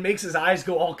CGI. And then makes his eyes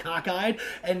go all cockeyed.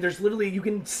 And there's literally, you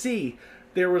can see,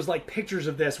 there was, like, pictures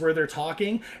of this where they're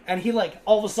talking. And he, like,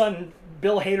 all of a sudden,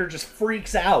 Bill Hader just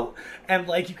freaks out. And,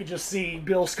 like, you could just see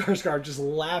Bill Skarsgård just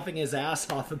laughing his ass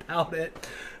off about it.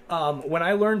 When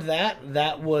I learned that,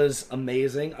 that was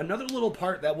amazing. Another little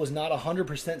part that was not 100%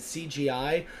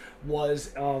 CGI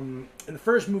was in the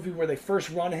first movie where they first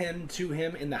run into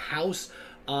him in the house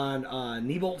on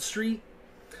Neibolt Street.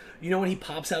 You know when he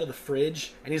pops out of the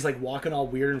fridge and he's like walking all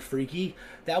weird and freaky?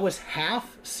 That was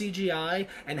half CGI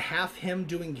and half him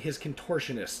doing his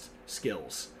contortionist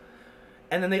skills.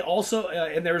 And then they also,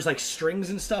 and there was like strings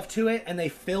and stuff to it, and they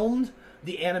filmed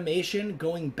the animation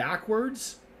going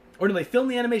backwards. Or no, they filmed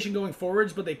the animation going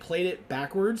forwards, but they played it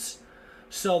backwards.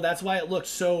 So that's why it looked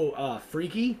so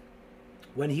freaky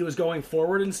when he was going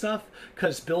forward and stuff.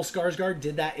 Because Bill Skarsgård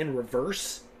did that in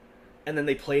reverse. And then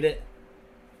they played it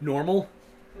normal.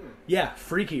 Yeah,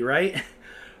 freaky, right?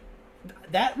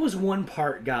 That was one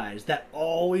part, guys, that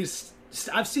always...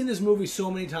 I've seen this movie so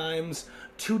many times.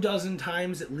 24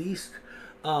 times at least.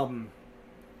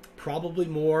 Probably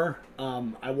more.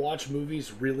 I watch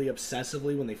movies really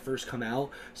obsessively when they first come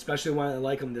out, especially when I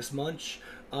like them this much.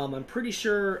 I'm pretty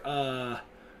sure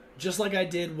just like I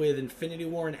did with Infinity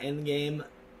War and Endgame,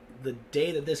 the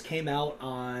day that this came out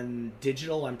on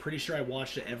digital, I'm pretty sure I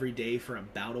watched it every day for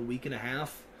about a week and a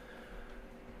half.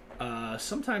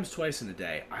 Sometimes twice in a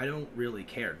day. I don't really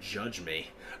care. Judge me.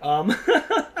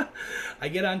 I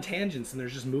get on tangents and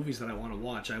there's just movies that I want to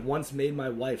watch. I once made my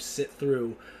wife sit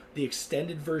through the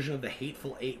extended version of The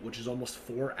Hateful Eight, which is almost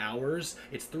 4 hours.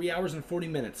 It's 3 hours and 40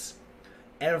 minutes.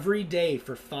 Every day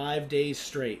for 5 days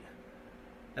straight.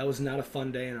 That was not a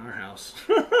fun day in our house.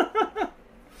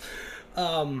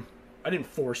 I didn't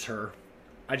force her.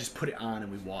 I just put it on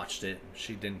and we watched it.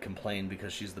 She didn't complain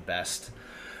because she's the best.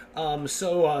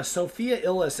 Sophia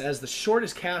Illis, as the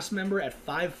shortest cast member at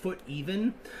 5 foot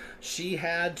even, she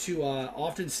had to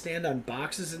often stand on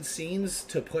boxes and scenes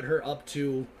to put her up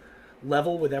to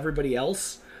level with everybody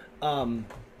else.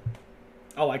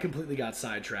 I completely got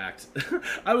sidetracked.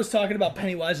 I was talking about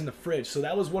Pennywise in the fridge, so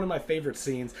that was one of my favorite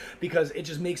scenes because it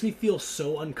just makes me feel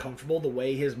so uncomfortable the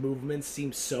way his movements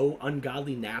seem so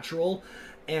ungodly natural,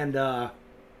 and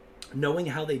knowing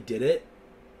how they did it,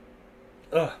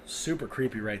 super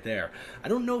creepy right there. I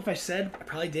don't know if I said, I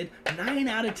probably did, 9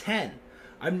 out of 10.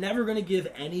 I'm never going to give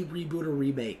any reboot or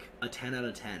remake a 10 out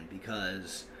of 10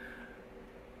 because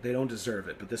they don't deserve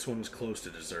it, but this one was close to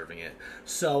deserving it.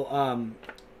 So,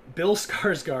 Bill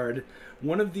Skarsgård,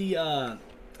 one of the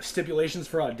stipulations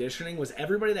for auditioning was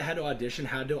everybody that had to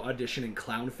audition in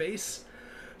clown face.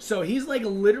 So he's like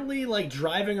literally like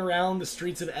driving around the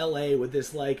streets of LA with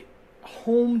this like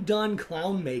home done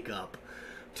clown makeup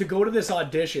to go to this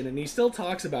audition, and he still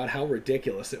talks about how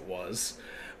ridiculous it was.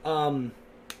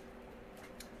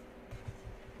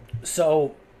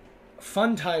 So,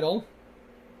 fun title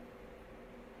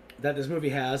that this movie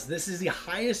has. This is the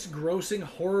highest grossing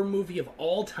horror movie of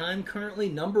all time currently.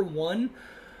 Number 1.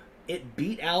 It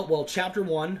beat out, chapter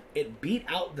 1, it beat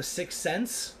out The Sixth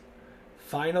Sense.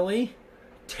 Finally.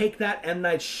 Take that, M.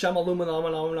 Night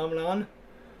Shyamalan.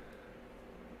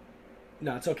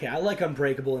 No, it's okay. I like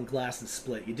Unbreakable and Glass and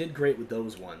Split. You did great with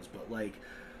those ones, but like,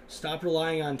 stop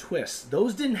relying on twists.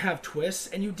 Those didn't have twists,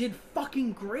 and you did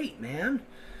fucking great, man.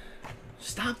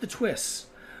 Stop the twists.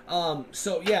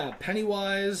 So yeah,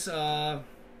 Pennywise, I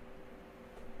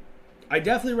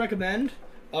definitely recommend.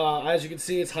 As you can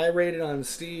see, it's high rated on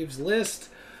Steve's list.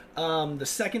 The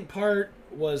second part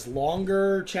was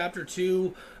longer. Chapter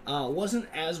 2 wasn't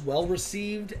as well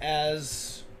received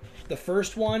as the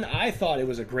first one. I thought it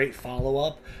was a great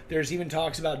follow-up. There's even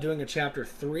talks about doing a chapter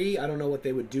 3. I don't know what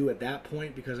they would do at that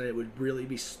point because it would really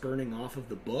be spurning off of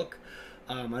the book.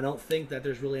 I don't think that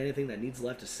there's really anything that needs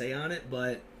left to say on it,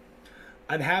 but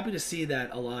I'm happy to see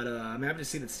that I'm happy to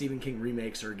see that Stephen King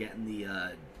remakes are getting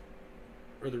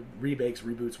or the remakes,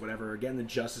 reboots, whatever, are getting the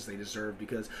justice they deserve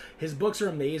because his books are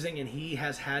amazing and he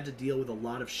has had to deal with a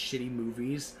lot of shitty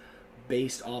movies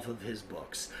based off of his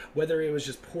books. Whether it was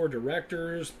just poor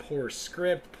directors, poor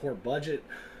script, poor budget.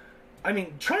 I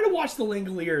mean, try to watch The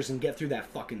Langoliers and get through that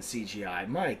fucking CGI.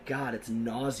 My God, it's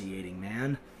nauseating,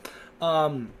 man.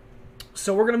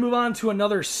 So we're going to move on to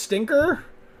another stinker.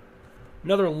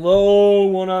 Another low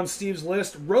one on Steve's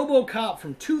list. RoboCop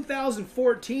from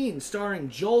 2014, starring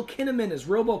Joel Kinnaman as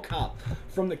RoboCop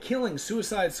from The Killing,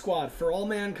 Suicide Squad, For All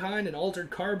Mankind, and Altered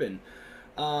Carbon.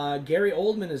 Gary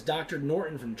Oldman as Dr.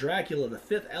 Norton from Dracula, The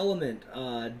Fifth Element,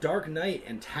 Dark Knight,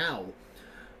 and Tau.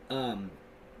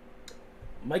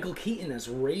 Michael Keaton as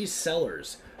Ray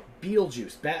Sellers,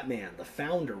 Beetlejuice, Batman, The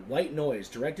Founder, White Noise,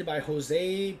 directed by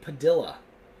Jose Padilla.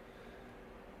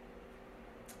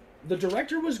 The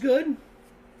director was good.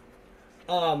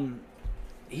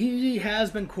 He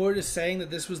has been quoted as saying that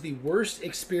this was the worst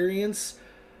filming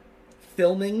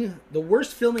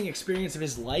experience of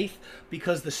his life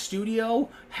because the studio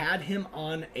had him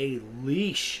on a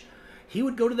leash. He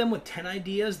would go to them with 10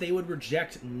 ideas, they would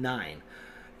reject 9.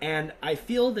 And I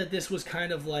feel that this was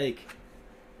kind of like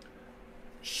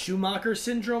Schumacher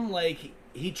syndrome, like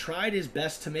he tried his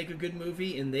best to make a good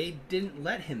movie and they didn't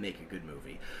let him make a good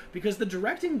movie because the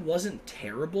directing wasn't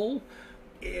terrible.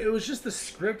 It was just the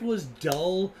script was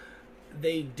dull.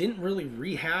 They didn't really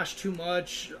rehash too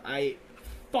much. I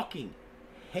fucking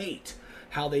hate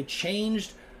how they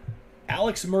changed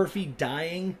Alex Murphy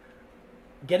dying,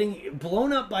 getting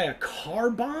blown up by a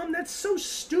car bomb. That's so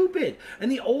stupid.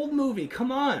 And the old movie,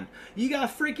 come on. You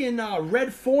got freaking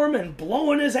Red Foreman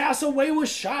blowing his ass away with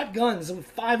shotguns with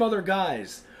 5 other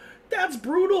guys. That's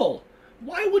brutal.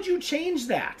 Why would you change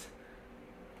that?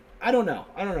 I don't know.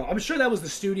 I'm sure that was the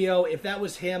studio. If that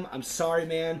was him, I'm sorry,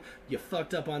 man. You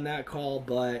fucked up on that call,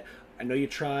 but I know you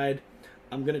tried.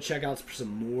 I'm going to check out some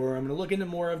more. I'm going to look into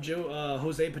more of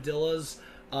Jose Padilla's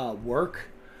work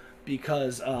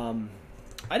because I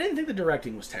didn't think the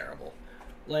directing was terrible.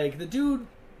 Like, the dude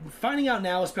finding out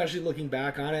now, especially looking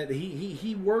back on it,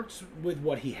 he worked with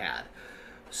what he had.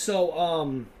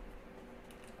 So,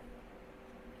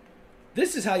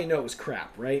 this is how you know it was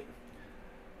crap, right?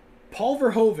 Paul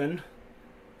Verhoeven,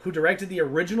 who directed the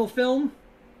original film,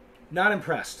 not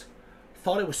impressed.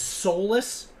 Thought it was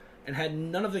soulless and had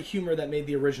none of the humor that made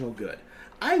the original good.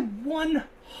 I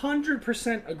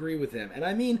 100% agree with him. And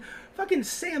I mean, fucking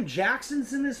Sam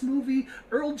Jackson's in this movie,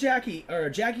 Jackie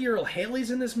Earl Haley's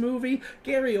in this movie,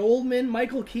 Gary Oldman,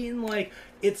 Michael Keaton, like,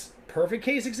 it's perfect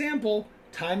case example,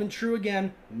 time and true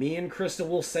again, me and Krista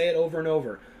will say it over and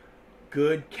over.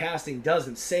 Good casting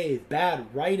doesn't save bad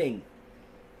writing.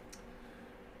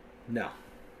 No.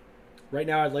 Right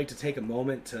now I'd like to take a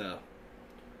moment to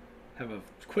have a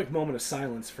quick moment of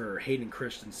silence for Hayden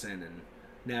Christensen and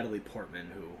Natalie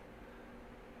Portman, who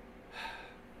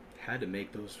had to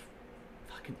make those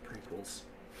fucking prequels.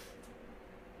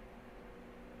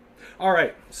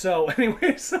 Alright, so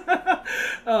anyways,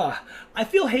 I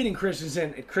feel Hayden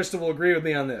Christensen, and Krista will agree with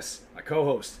me on this, my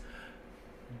co-host,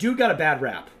 dude got a bad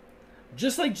rap.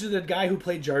 Just like the guy who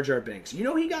played Jar Jar Binks. You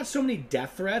know he got so many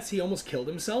death threats, he almost killed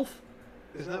himself?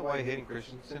 Isn't that why Hayden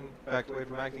Christensen backed away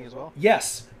from acting as well?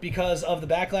 Yes, because of the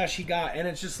backlash he got. And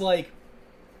it's just like,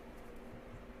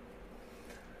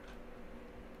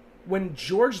 when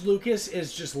George Lucas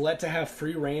is just let to have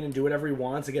free reign and do whatever he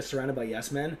wants and gets surrounded by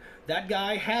yes men, that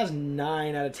guy has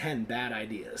 9 out of 10 bad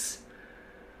ideas.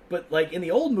 But like in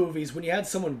the old movies, when you had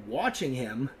someone watching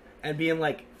him and being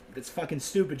like, "It's fucking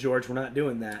stupid, George, we're not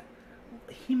doing that,"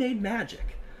 he made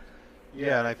magic.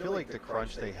 Yeah, and I feel like the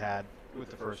crunch they had with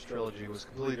the first trilogy was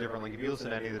completely different. Like if you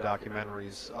listen to any of the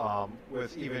documentaries,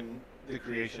 with even the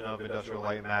creation of Industrial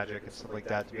Light and Magic and stuff like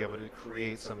that, to be able to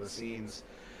create some of the scenes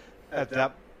at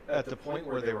the point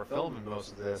where they were filming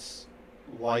most of this,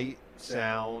 light,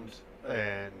 sound,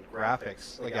 and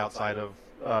graphics, like outside of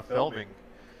filming,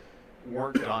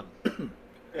 weren't done.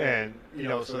 And, you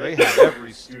know, so they had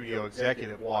every studio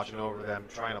executive watching over them,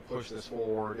 trying to push this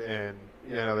forward, and,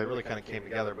 you know, they really kind of came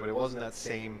together, but it wasn't that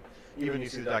same. Even you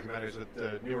see the documentaries with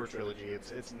the newer trilogy,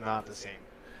 it's not the same.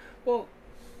 Well,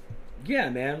 yeah,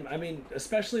 man. I mean,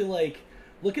 especially, like,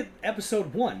 look at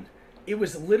episode 1. It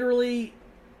was literally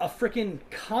a freaking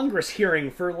Congress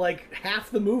hearing for, like, half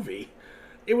the movie.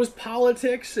 It was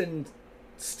politics and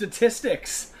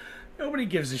statistics. Nobody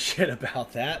gives a shit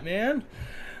about that, man.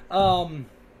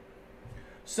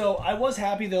 So I was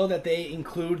happy, though, that they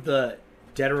include the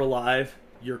 "Dead or Alive,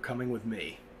 You're Coming With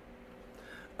Me."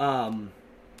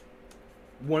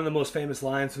 One of the most famous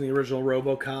lines from the original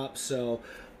RoboCop, so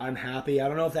I'm happy. I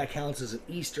don't know if that counts as an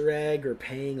Easter egg or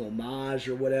paying homage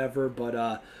or whatever,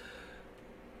 but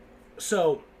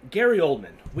so Gary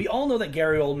Oldman. We all know that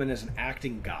Gary Oldman is an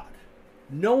acting god.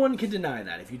 No one can deny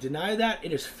that. If you deny that,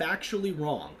 it is factually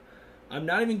wrong. I'm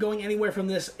not even going anywhere from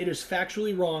this. It is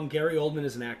factually wrong. Gary Oldman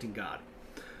is an acting god.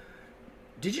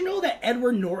 Did you know that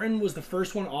Edward Norton was the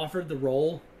first one offered the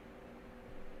role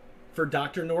for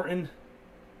Dr. Norton?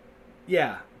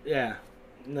 Yeah.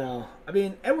 No. I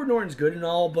mean, Edward Norton's good and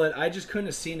all, but I just couldn't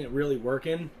have seen it really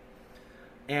working.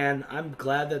 And I'm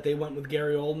glad that they went with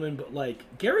Gary Oldman, but, like,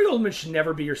 Gary Oldman should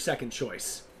never be your second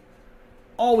choice.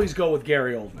 Always go with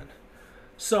Gary Oldman.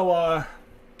 So,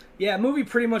 yeah, movie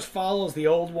pretty much follows the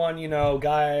old one, you know,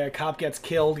 a cop gets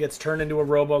killed, gets turned into a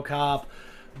RoboCop,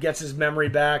 gets his memory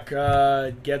back,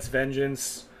 gets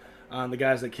vengeance on the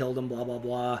guys that killed him, blah, blah,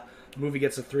 blah. The movie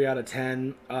gets a 3 out of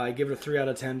 10. I give it a 3 out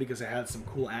of 10 because it had some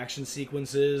cool action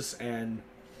sequences and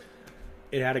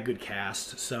it had a good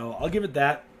cast. So I'll give it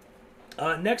that.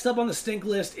 Next up on the stink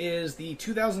list is the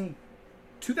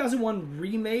 2001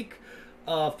 remake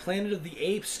of Planet of the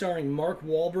Apes, starring Mark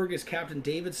Wahlberg as Captain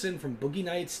Davidson from Boogie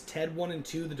Nights, Ted 1 and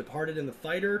 2, The Departed and The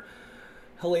Fighter.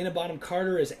 Helena Bonham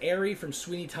Carter as Aerie from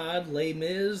Sweeney Todd, Les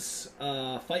Mis,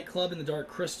 Fight Club and The Dark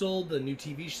Crystal, the new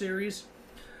TV series.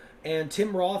 And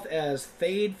Tim Roth as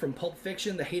Thade from Pulp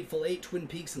Fiction, The Hateful Eight, Twin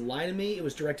Peaks, and Lie to Me. It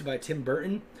was directed by Tim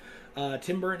Burton.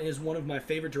 Tim Burton is one of my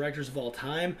favorite directors of all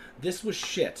time. This was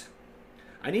shit.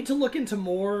 I need to look into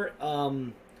more.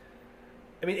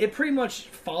 I mean, it pretty much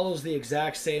follows the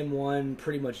exact same one,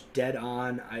 pretty much dead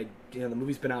on. The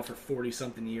movie's been out for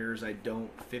 40-something years.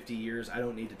 50 years. I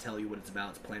don't need to tell you what it's about.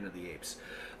 It's Planet of the Apes.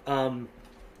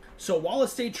 So while it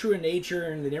stayed true in nature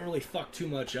and they didn't really fuck too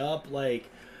much up, like,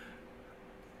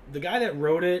 the guy that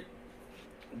wrote it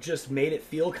just made it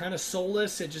feel kind of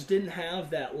soulless. It just didn't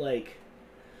have that, like,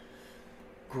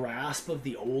 grasp of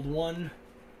the old one.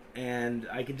 And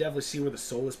I could definitely see where the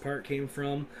soulless part came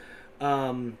from.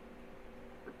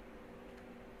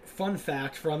 Fun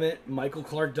fact from it, Michael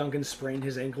Clark Duncan sprained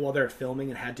his ankle while they were filming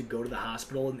and had to go to the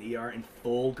hospital in the ER in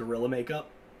full gorilla makeup.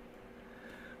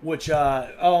 which,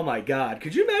 oh my god.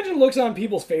 Could you imagine looks on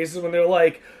people's faces when they're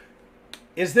like,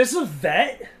 is this a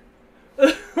vet?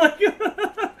 Like,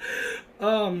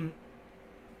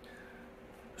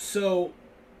 so,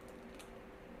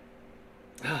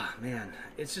 man,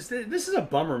 it's just, this is a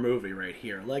bummer movie right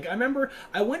here. Like, I remember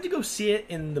I went to go see it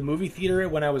in the movie theater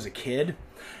when I was a kid,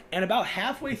 and about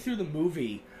halfway through the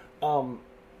movie,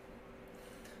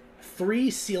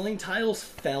 3 ceiling tiles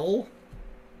fell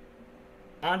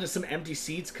onto some empty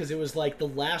seats because it was like the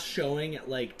last showing at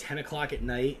like 10 o'clock at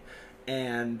night,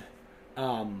 and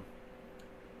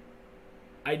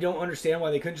I don't understand why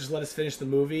they couldn't just let us finish the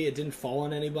movie. It didn't fall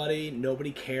on anybody.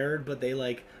 Nobody cared, but they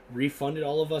like refunded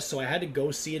all of us, so I had to go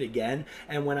see it again.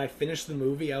 And when I finished the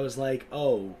movie, I was like,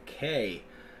 okay,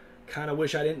 kind of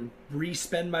wish I didn't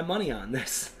re-spend my money on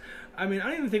this. I mean, I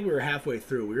don't even think we were halfway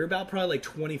through. We were about probably like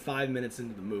 25 minutes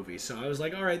into the movie. So I was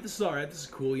like, all right, this is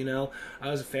cool, you know. I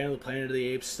was a fan of the Planet of the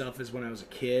Apes stuff as when I was a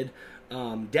kid.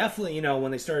 Definitely, you know,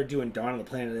 when they started doing Dawn of the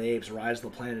Planet of the Apes, Rise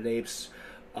of the Planet of the Apes,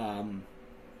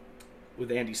 with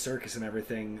Andy Serkis and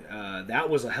everything, that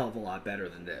was a hell of a lot better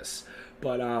than this.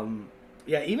 But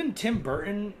yeah, even Tim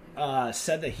Burton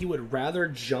said that he would rather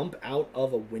jump out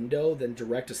of a window than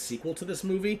direct a sequel to this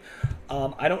movie.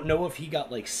 I don't know if he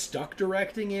got like stuck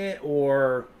directing it,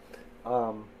 or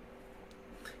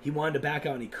he wanted to back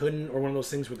out and he couldn't, or one of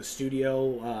those things with the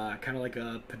studio, kind of like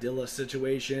a Padilla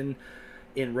situation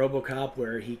in RoboCop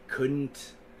where he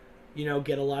couldn't, you know,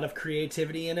 get a lot of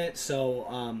creativity in it. So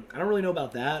I don't really know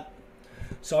about that.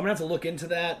 So I'm going to have to look into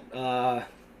that.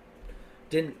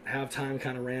 Didn't have time,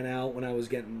 kind of ran out when I was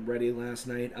getting ready last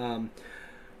night.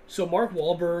 So Mark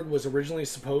Wahlberg was originally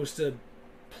supposed to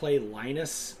play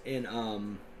Linus in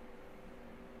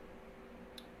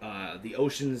the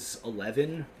Ocean's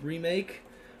 11 remake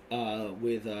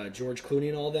with George Clooney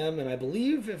and all them. And I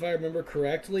believe, if I remember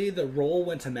correctly, the role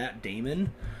went to Matt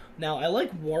Damon. Now, I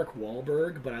like Mark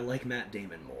Wahlberg, but I like Matt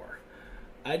Damon more.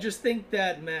 I just think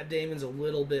that Matt Damon's a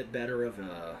little bit better of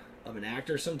an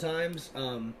actor sometimes.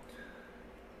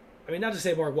 I mean, not to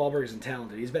say Mark Wahlberg isn't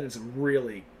talented. He's been in some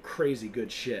really crazy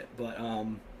good shit. But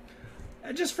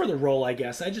just for the role, I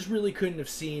guess. I just really couldn't have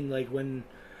seen, like, when...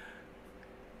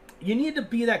 You need to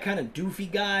be that kind of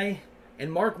doofy guy.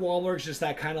 And Mark Wahlberg's just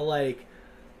that kind of, like,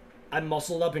 I'm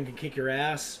muscled up and can kick your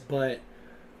ass. But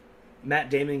Matt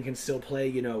Damon can still play,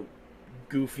 you know,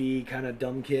 goofy, kind of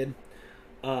dumb kid.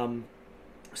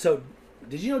 So,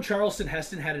 did you know Charlton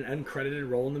Heston had an uncredited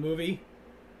role in the movie?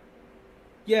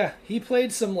 Yeah, he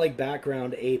played some, like,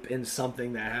 background ape in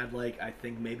something that had, like, I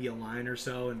think maybe a line or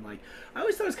so. And, like, I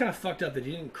always thought it was kind of fucked up that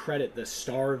he didn't credit the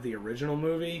star of the original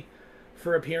movie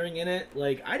for appearing in it.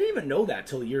 Like, I didn't even know that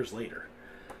till years later.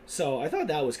 So, I thought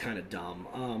that was kind of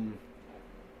dumb.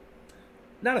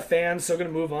 Not a fan, so going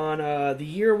to move on. The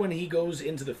year when he goes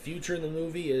into the future in the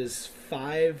movie is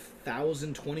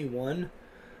 5021.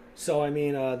 So, I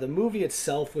mean, the movie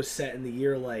itself was set in the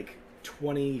year, like,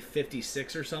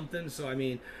 2056 or something. So, I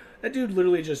mean, that dude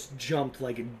literally just jumped,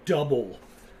 like, double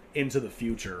into the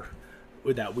future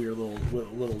with that weird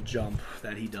little jump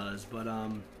that he does. But,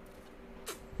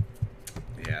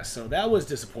 yeah, so that was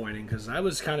disappointing because I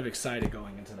was kind of excited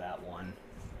going into that one,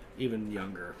 even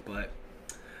younger. But,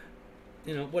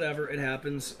 you know, whatever, it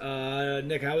happens.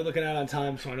 Nick, how are we looking at on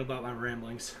time so I know about my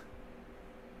ramblings?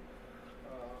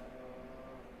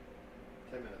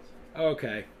 10 minutes.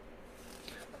 Okay.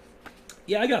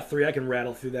 Yeah, I got 3. I can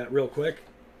rattle through that real quick.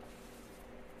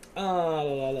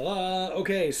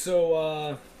 Okay,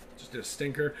 so, just did a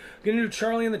stinker. Gonna do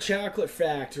Charlie and the Chocolate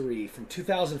Factory from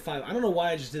 2005. I don't know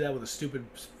why I just did that with a stupid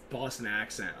Boston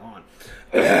accent on.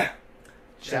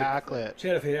 Chocolate.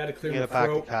 Chad, if I had to clear Get my a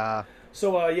throat. car.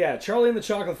 So, yeah, Charlie and the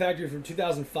Chocolate Factory from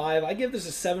 2005. I give this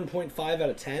a 7.5 out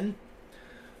of 10.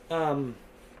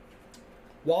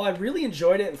 While I really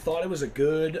enjoyed it and thought it was a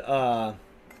good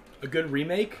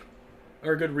remake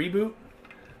or a good reboot,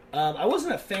 I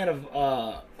wasn't a fan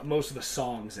of most of the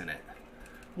songs in it.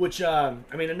 Which, I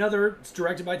mean, it's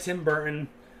directed by Tim Burton.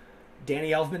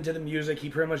 Danny Elfman did the music. He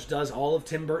pretty much does all of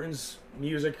Tim Burton's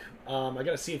music. I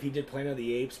gotta see if he did Planet of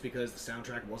the Apes because the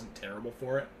soundtrack wasn't terrible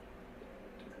for it.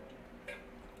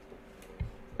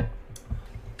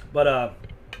 But,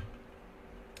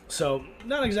 so,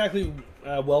 not exactly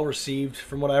well received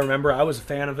from what I remember. I was a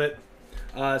fan of it.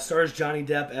 Stars Johnny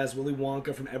Depp as Willy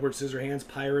Wonka from Edward Scissorhands,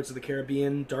 Pirates of the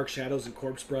Caribbean, Dark Shadows, and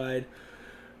Corpse Bride.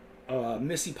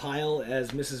 Missy Pyle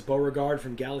as Mrs. Beauregard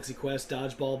from Galaxy Quest,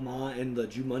 Dodgeball Ma, and the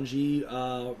Jumanji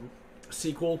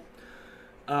sequel.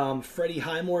 Freddie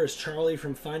Highmore as Charlie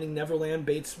from Finding Neverland,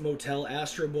 Bates Motel,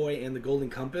 Astro Boy, and The Golden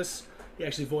Compass. He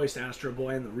actually voiced Astro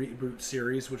Boy in the reboot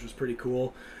series, which was pretty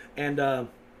cool. And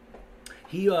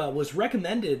He was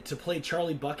recommended to play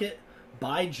Charlie Bucket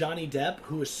by Johnny Depp,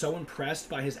 who was so impressed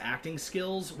by his acting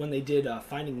skills when they did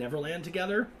Finding Neverland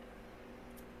together.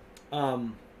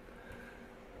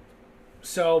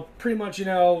 So pretty much,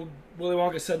 Willy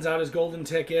Wonka sends out his golden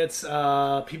tickets.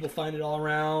 People find it all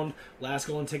around. Last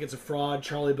golden ticket's a fraud.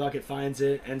 Charlie Bucket finds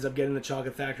it. Ends up getting the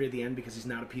chocolate factory at the end because he's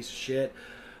not a piece of shit.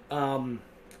 So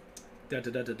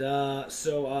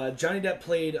Johnny Depp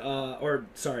played,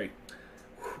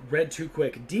 read too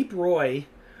quick. Deep Roy,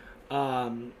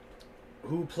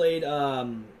 who played the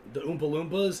Oompa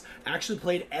Loompas, actually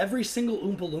played every single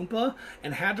Oompa Loompa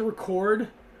and had to record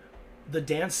the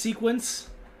dance sequence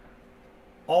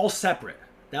all separate.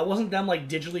 That wasn't them like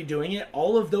digitally doing it.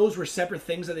 All of those were separate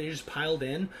things that they just piled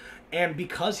in. And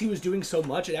because he was doing so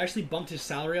much, it actually bumped his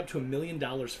salary up to $1 million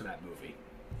for that movie.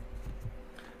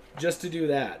 Just to do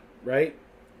that, right?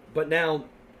 But now,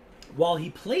 while he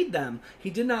played them, he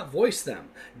did not voice them.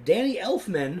 Danny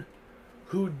Elfman,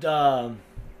 who did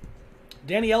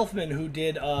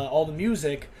all the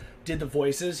music, did the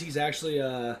voices. He's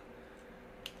actually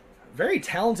very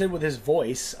talented with his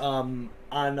voice.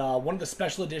 On one of the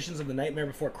special editions of the Nightmare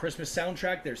Before Christmas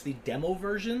soundtrack, there's the demo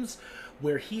versions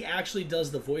where he actually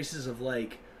does the voices of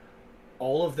like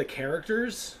all of the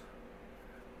characters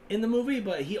in the movie,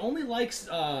 but he only likes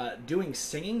doing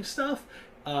singing stuff.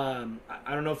 I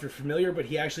don't know if you're familiar, but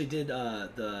he actually did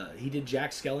did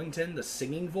Jack Skellington, the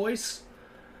singing voice.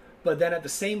 But then at the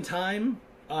same time,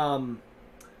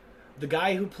 the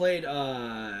guy who played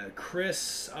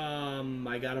Chris, I'm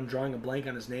drawing a blank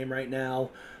on his name right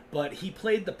now, but he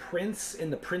played the prince in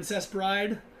The Princess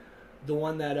Bride, the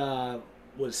one that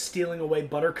was stealing away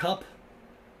Buttercup.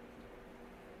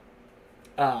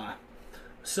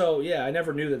 So yeah, I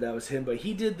never knew that was him, but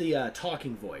he did the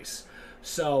talking voice.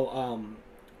 So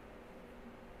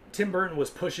Tim Burton was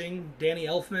pushing Danny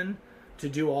Elfman to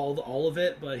do all of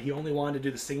it, but he only wanted to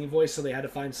do the singing voice, so they had to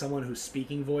find someone whose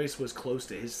speaking voice was close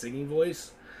to his singing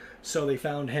voice. So they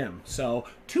found him. So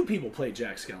 2 people played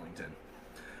Jack Skellington.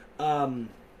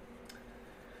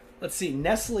 Let's see.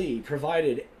 Nestle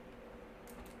provided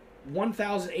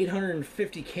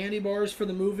 1,850 candy bars for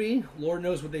the movie. Lord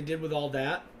knows what they did with all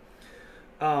that.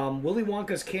 Willy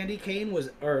Wonka's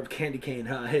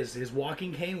his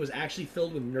walking cane was actually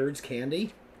filled with Nerds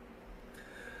candy.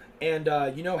 And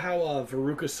you know how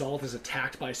Veruca Salt is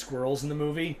attacked by squirrels in the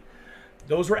movie?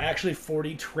 Those were actually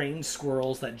 40 trained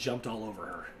squirrels that jumped all over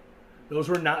her. Those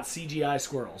were not CGI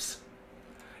squirrels.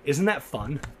 Isn't that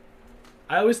fun?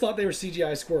 I always thought they were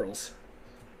CGI squirrels.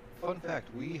 Fun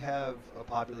fact, we have a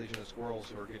population of squirrels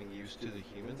who are getting used to the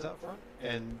humans out front,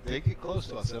 and they get close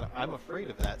to us, and I'm afraid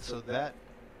of that, so that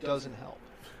doesn't help.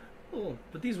 Oh,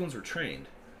 but these ones were trained.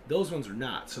 Those ones are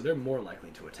not, so they're more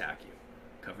likely to attack you.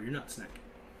 Cover your nuts, Nick.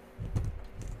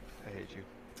 I hate you.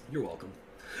 You're welcome.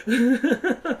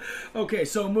 Okay,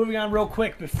 so moving on real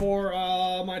quick before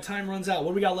my time runs out.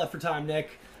 What do we got left for time,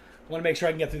 Nick? I want to make sure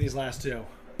I can get through these last 2.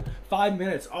 5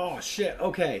 minutes. Oh, shit.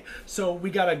 Okay, so we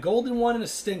got a golden one and a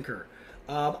stinker.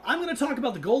 I'm going to talk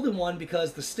about the golden one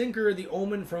because the stinker, The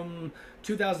Omen from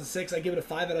 2006, I give it a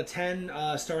 5 out of 10,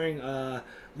 starring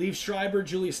Liev Schreiber,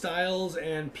 Julia Stiles,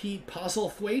 and Pete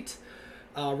Postlethwaite.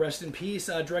 Rest in peace.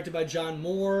 Directed by John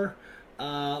Moore.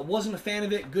 Wasn't a fan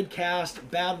of it. Good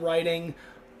cast. Bad writing.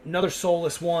 Another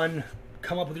soulless one.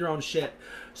 Come up with your own shit.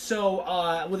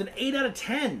 So, with an 8 out of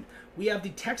 10, we have the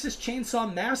Texas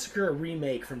Chainsaw Massacre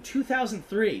remake from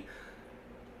 2003.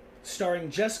 Starring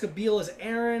Jessica Biel as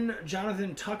Aaron,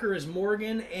 Jonathan Tucker as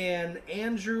Morgan, and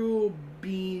Andrew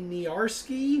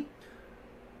Bryniarski,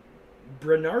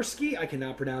 I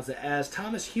cannot pronounce it, as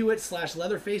Thomas Hewitt /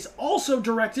 Leatherface, also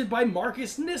directed by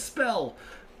Marcus Nispel.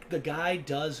 The guy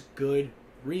does good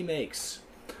remakes.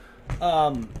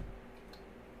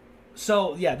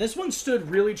 So, yeah, this one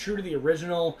stood really true to the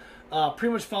original.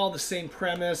 Pretty much followed the same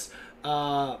premise.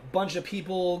 Bunch of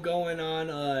people going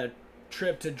on a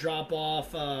trip to drop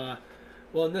off.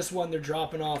 Well, in this one, they're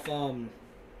dropping off one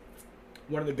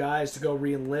of the guys to go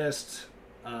re-enlist.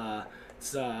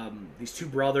 It's these 2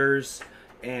 brothers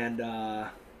and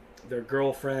their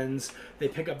girlfriends. They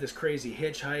pick up this crazy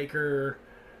hitchhiker.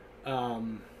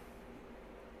 Well,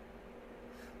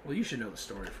 you should know the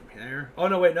story from here. Oh,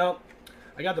 no, wait, no.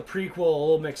 I got the prequel a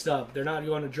little mixed up. They're not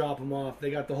going to drop them off. They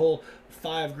got the whole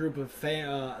 5 group of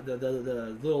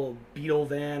the little Beetle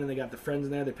van, and they got the friends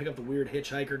in there. They pick up the weird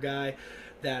hitchhiker guy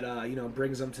that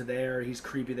brings them to there. He's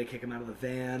creepy. They kick him out of the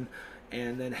van,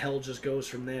 and then hell just goes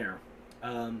from there.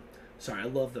 Sorry, I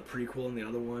love the prequel and the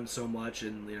other one so much,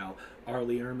 and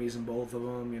Arlie Ermey's in both of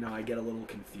them. I get a little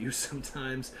confused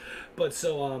sometimes, but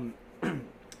so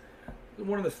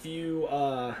one of the few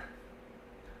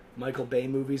Michael Bay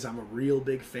movies I'm a real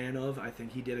big fan of. I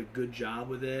think he did a good job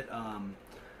with it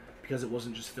because it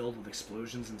wasn't just filled with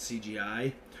explosions and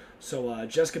CGI. So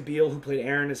Jessica Biel, who played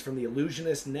Aaron, is from The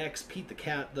Illusionist. Next, Pete the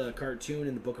Cat, the cartoon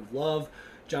in The Book of Love.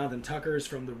 Jonathan Tucker is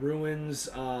from The Ruins.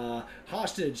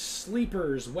 Hostage,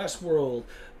 Sleepers, Westworld.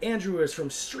 Andrew is from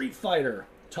Street Fighter.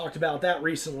 Talked about that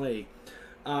recently.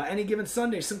 Any Given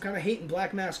Sunday, Some Kind of Hate in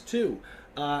Black Mask 2.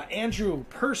 Andrew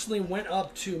personally went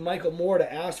up to Michael Moore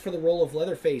to ask for the role of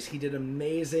Leatherface. He did an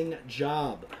amazing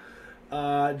job.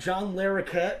 John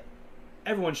Larroquette,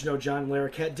 everyone should know John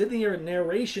Larroquette, did the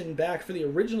narration back for the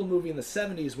original movie in the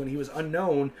 70s when he was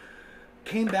unknown.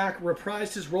 Came back,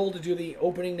 reprised his role to do the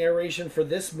opening narration for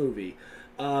this movie.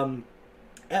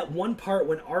 At one part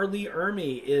when R. Lee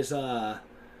Ermey is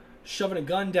shoving a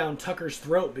gun down Tucker's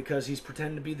throat because he's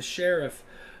pretending to be the sheriff,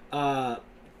 down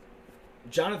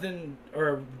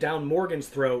Morgan's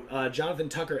throat, Jonathan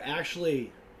Tucker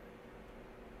actually...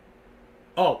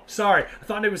 Oh, sorry. I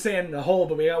thought he was saying the hole,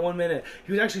 but we got 1 minute.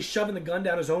 He was actually shoving the gun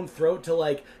down his own throat to,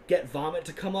 like, get vomit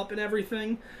to come up and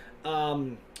everything.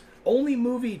 Only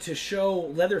movie to show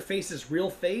Leatherface's real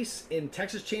face in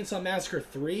Texas Chainsaw Massacre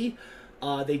 3.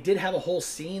 They did have a whole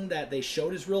scene that they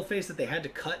showed his real face that they had to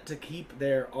cut to keep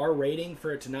their R rating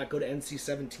for it to not go to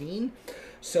NC-17.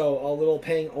 So a little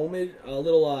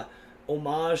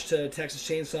homage to Texas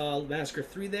Chainsaw Massacre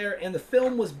 3 there. And the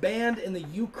film was banned in the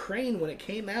Ukraine when it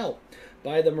came out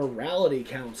by the Morality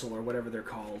Council or whatever they're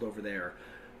called over there,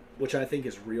 which I think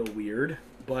is real weird,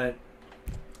 but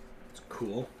it's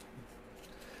cool.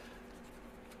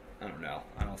 I don't know.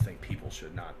 I don't think people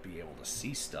should not be able to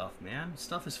see stuff, man.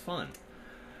 Stuff is fun.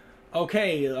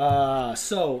 Okay, I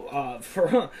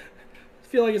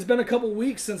feel like it's been a couple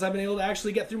weeks since I've been able to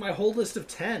actually get through my whole list of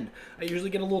 10. I usually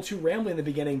get a little too rambly in the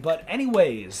beginning, but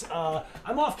anyways,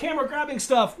 I'm off camera grabbing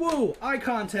stuff. Woo! Eye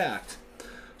contact.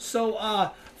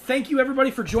 So, thank you everybody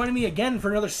for joining me again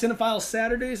for another Cinephile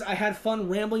Saturdays. I had fun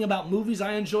rambling about movies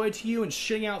I enjoyed to you and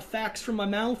shitting out facts from my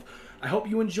mouth. I hope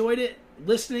you enjoyed it,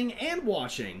 listening and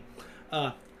watching.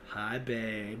 Hi,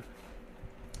 babe.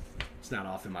 It's not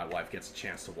often my wife gets a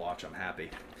chance to watch. I'm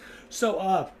happy.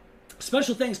 So,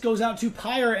 special thanks goes out to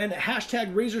Pyre and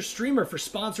hashtag RazorStreamer for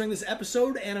sponsoring this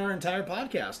episode and our entire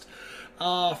podcast.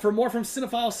 For more from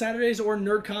Cinephile Saturdays or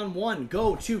NerdCon 1,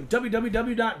 go to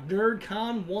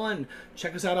www.nerdcon1.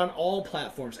 Check us out on all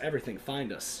platforms. Everything.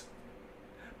 Find us.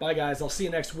 Bye, guys. I'll see you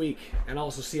next week. And I'll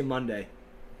also see you Monday.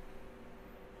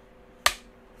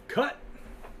 Cut.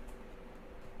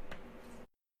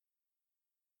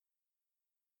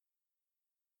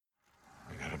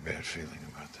 I got a bad feeling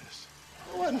about this.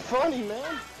 It wasn't funny,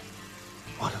 man.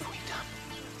 What have we done?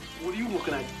 What are you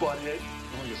looking at, butthead?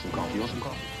 I want to get some coffee. You want some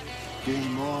coffee?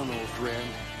 Game on, old friend.